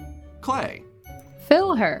Nepomniachtchi. Clay.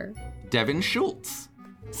 Phil Herr. Devin Schultz.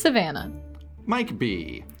 Savannah. Mike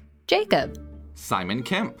B. Jacob. Simon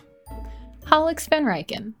Kemp. Holix Van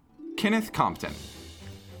Ryken. Kenneth Compton.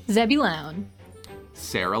 Zebby Lown.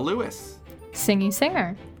 Sarah Lewis. Singy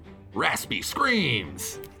Singer. Raspy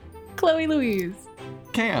Screams. Chloe Louise.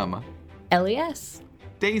 Cam. LES.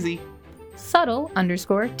 Daisy.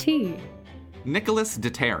 Subtle_T. Nicholas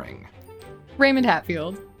Deterring. Raymond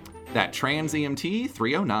Hatfield. That Trans EMT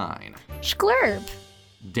 309. Shklurp.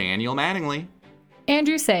 Daniel Mattingly.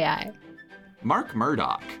 Andrew Sayai. Mark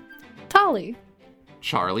Murdoch. Tolly.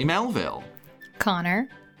 Charlie Melville. Connor.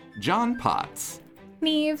 John Potts.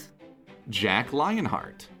 Neve. Jack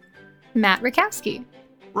Lionheart. Matt Rakowski.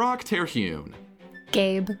 Rock Terhune.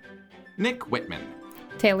 Gabe. Nick Whitman.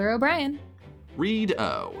 Taylor O'Brien. Reed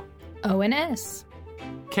O. Owen S.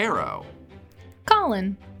 Caro.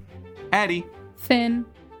 Colin. Addie. Finn.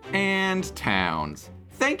 And Towns.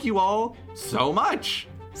 Thank you all so much.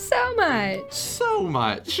 So much. So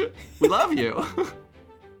much. We love you.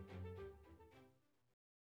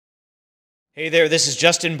 Hey there, this is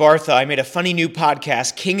Justin Bartha. I made a funny new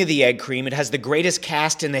podcast, King of the Egg Cream. It has the greatest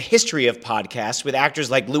cast in the history of podcasts with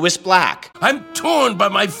actors like Louis Black. I'm torn by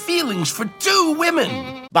my feelings for two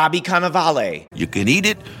women. Bobby Cannavale. You can eat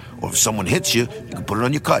it, or if someone hits you, you can put it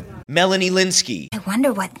on your cut. Melanie Linsky. I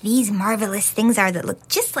wonder what these marvelous things are that look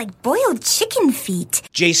just like boiled chicken feet.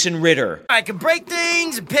 Jason Ritter. I can break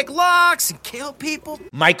things and pick locks and kill people.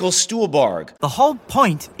 Michael Stuhlbarg. The whole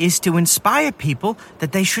point is to inspire people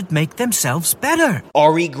that they should make themselves better.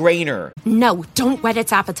 Ari Grainer. No, don't whet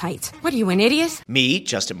its appetite. What are you, an idiot? Me,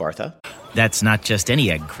 Justin Bartha. That's not just any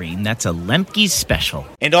egg cream, that's a Lemke's special.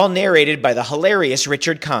 And all narrated by the hilarious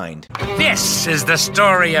Richard Kind. This is the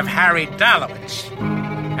story of Harry Dalowitz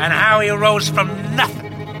and how he rose from nothing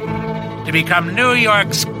to become New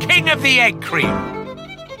York's King of the Egg Cream.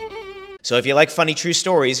 So if you like funny true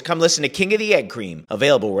stories, come listen to King of the Egg Cream,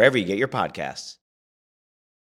 available wherever you get your podcasts.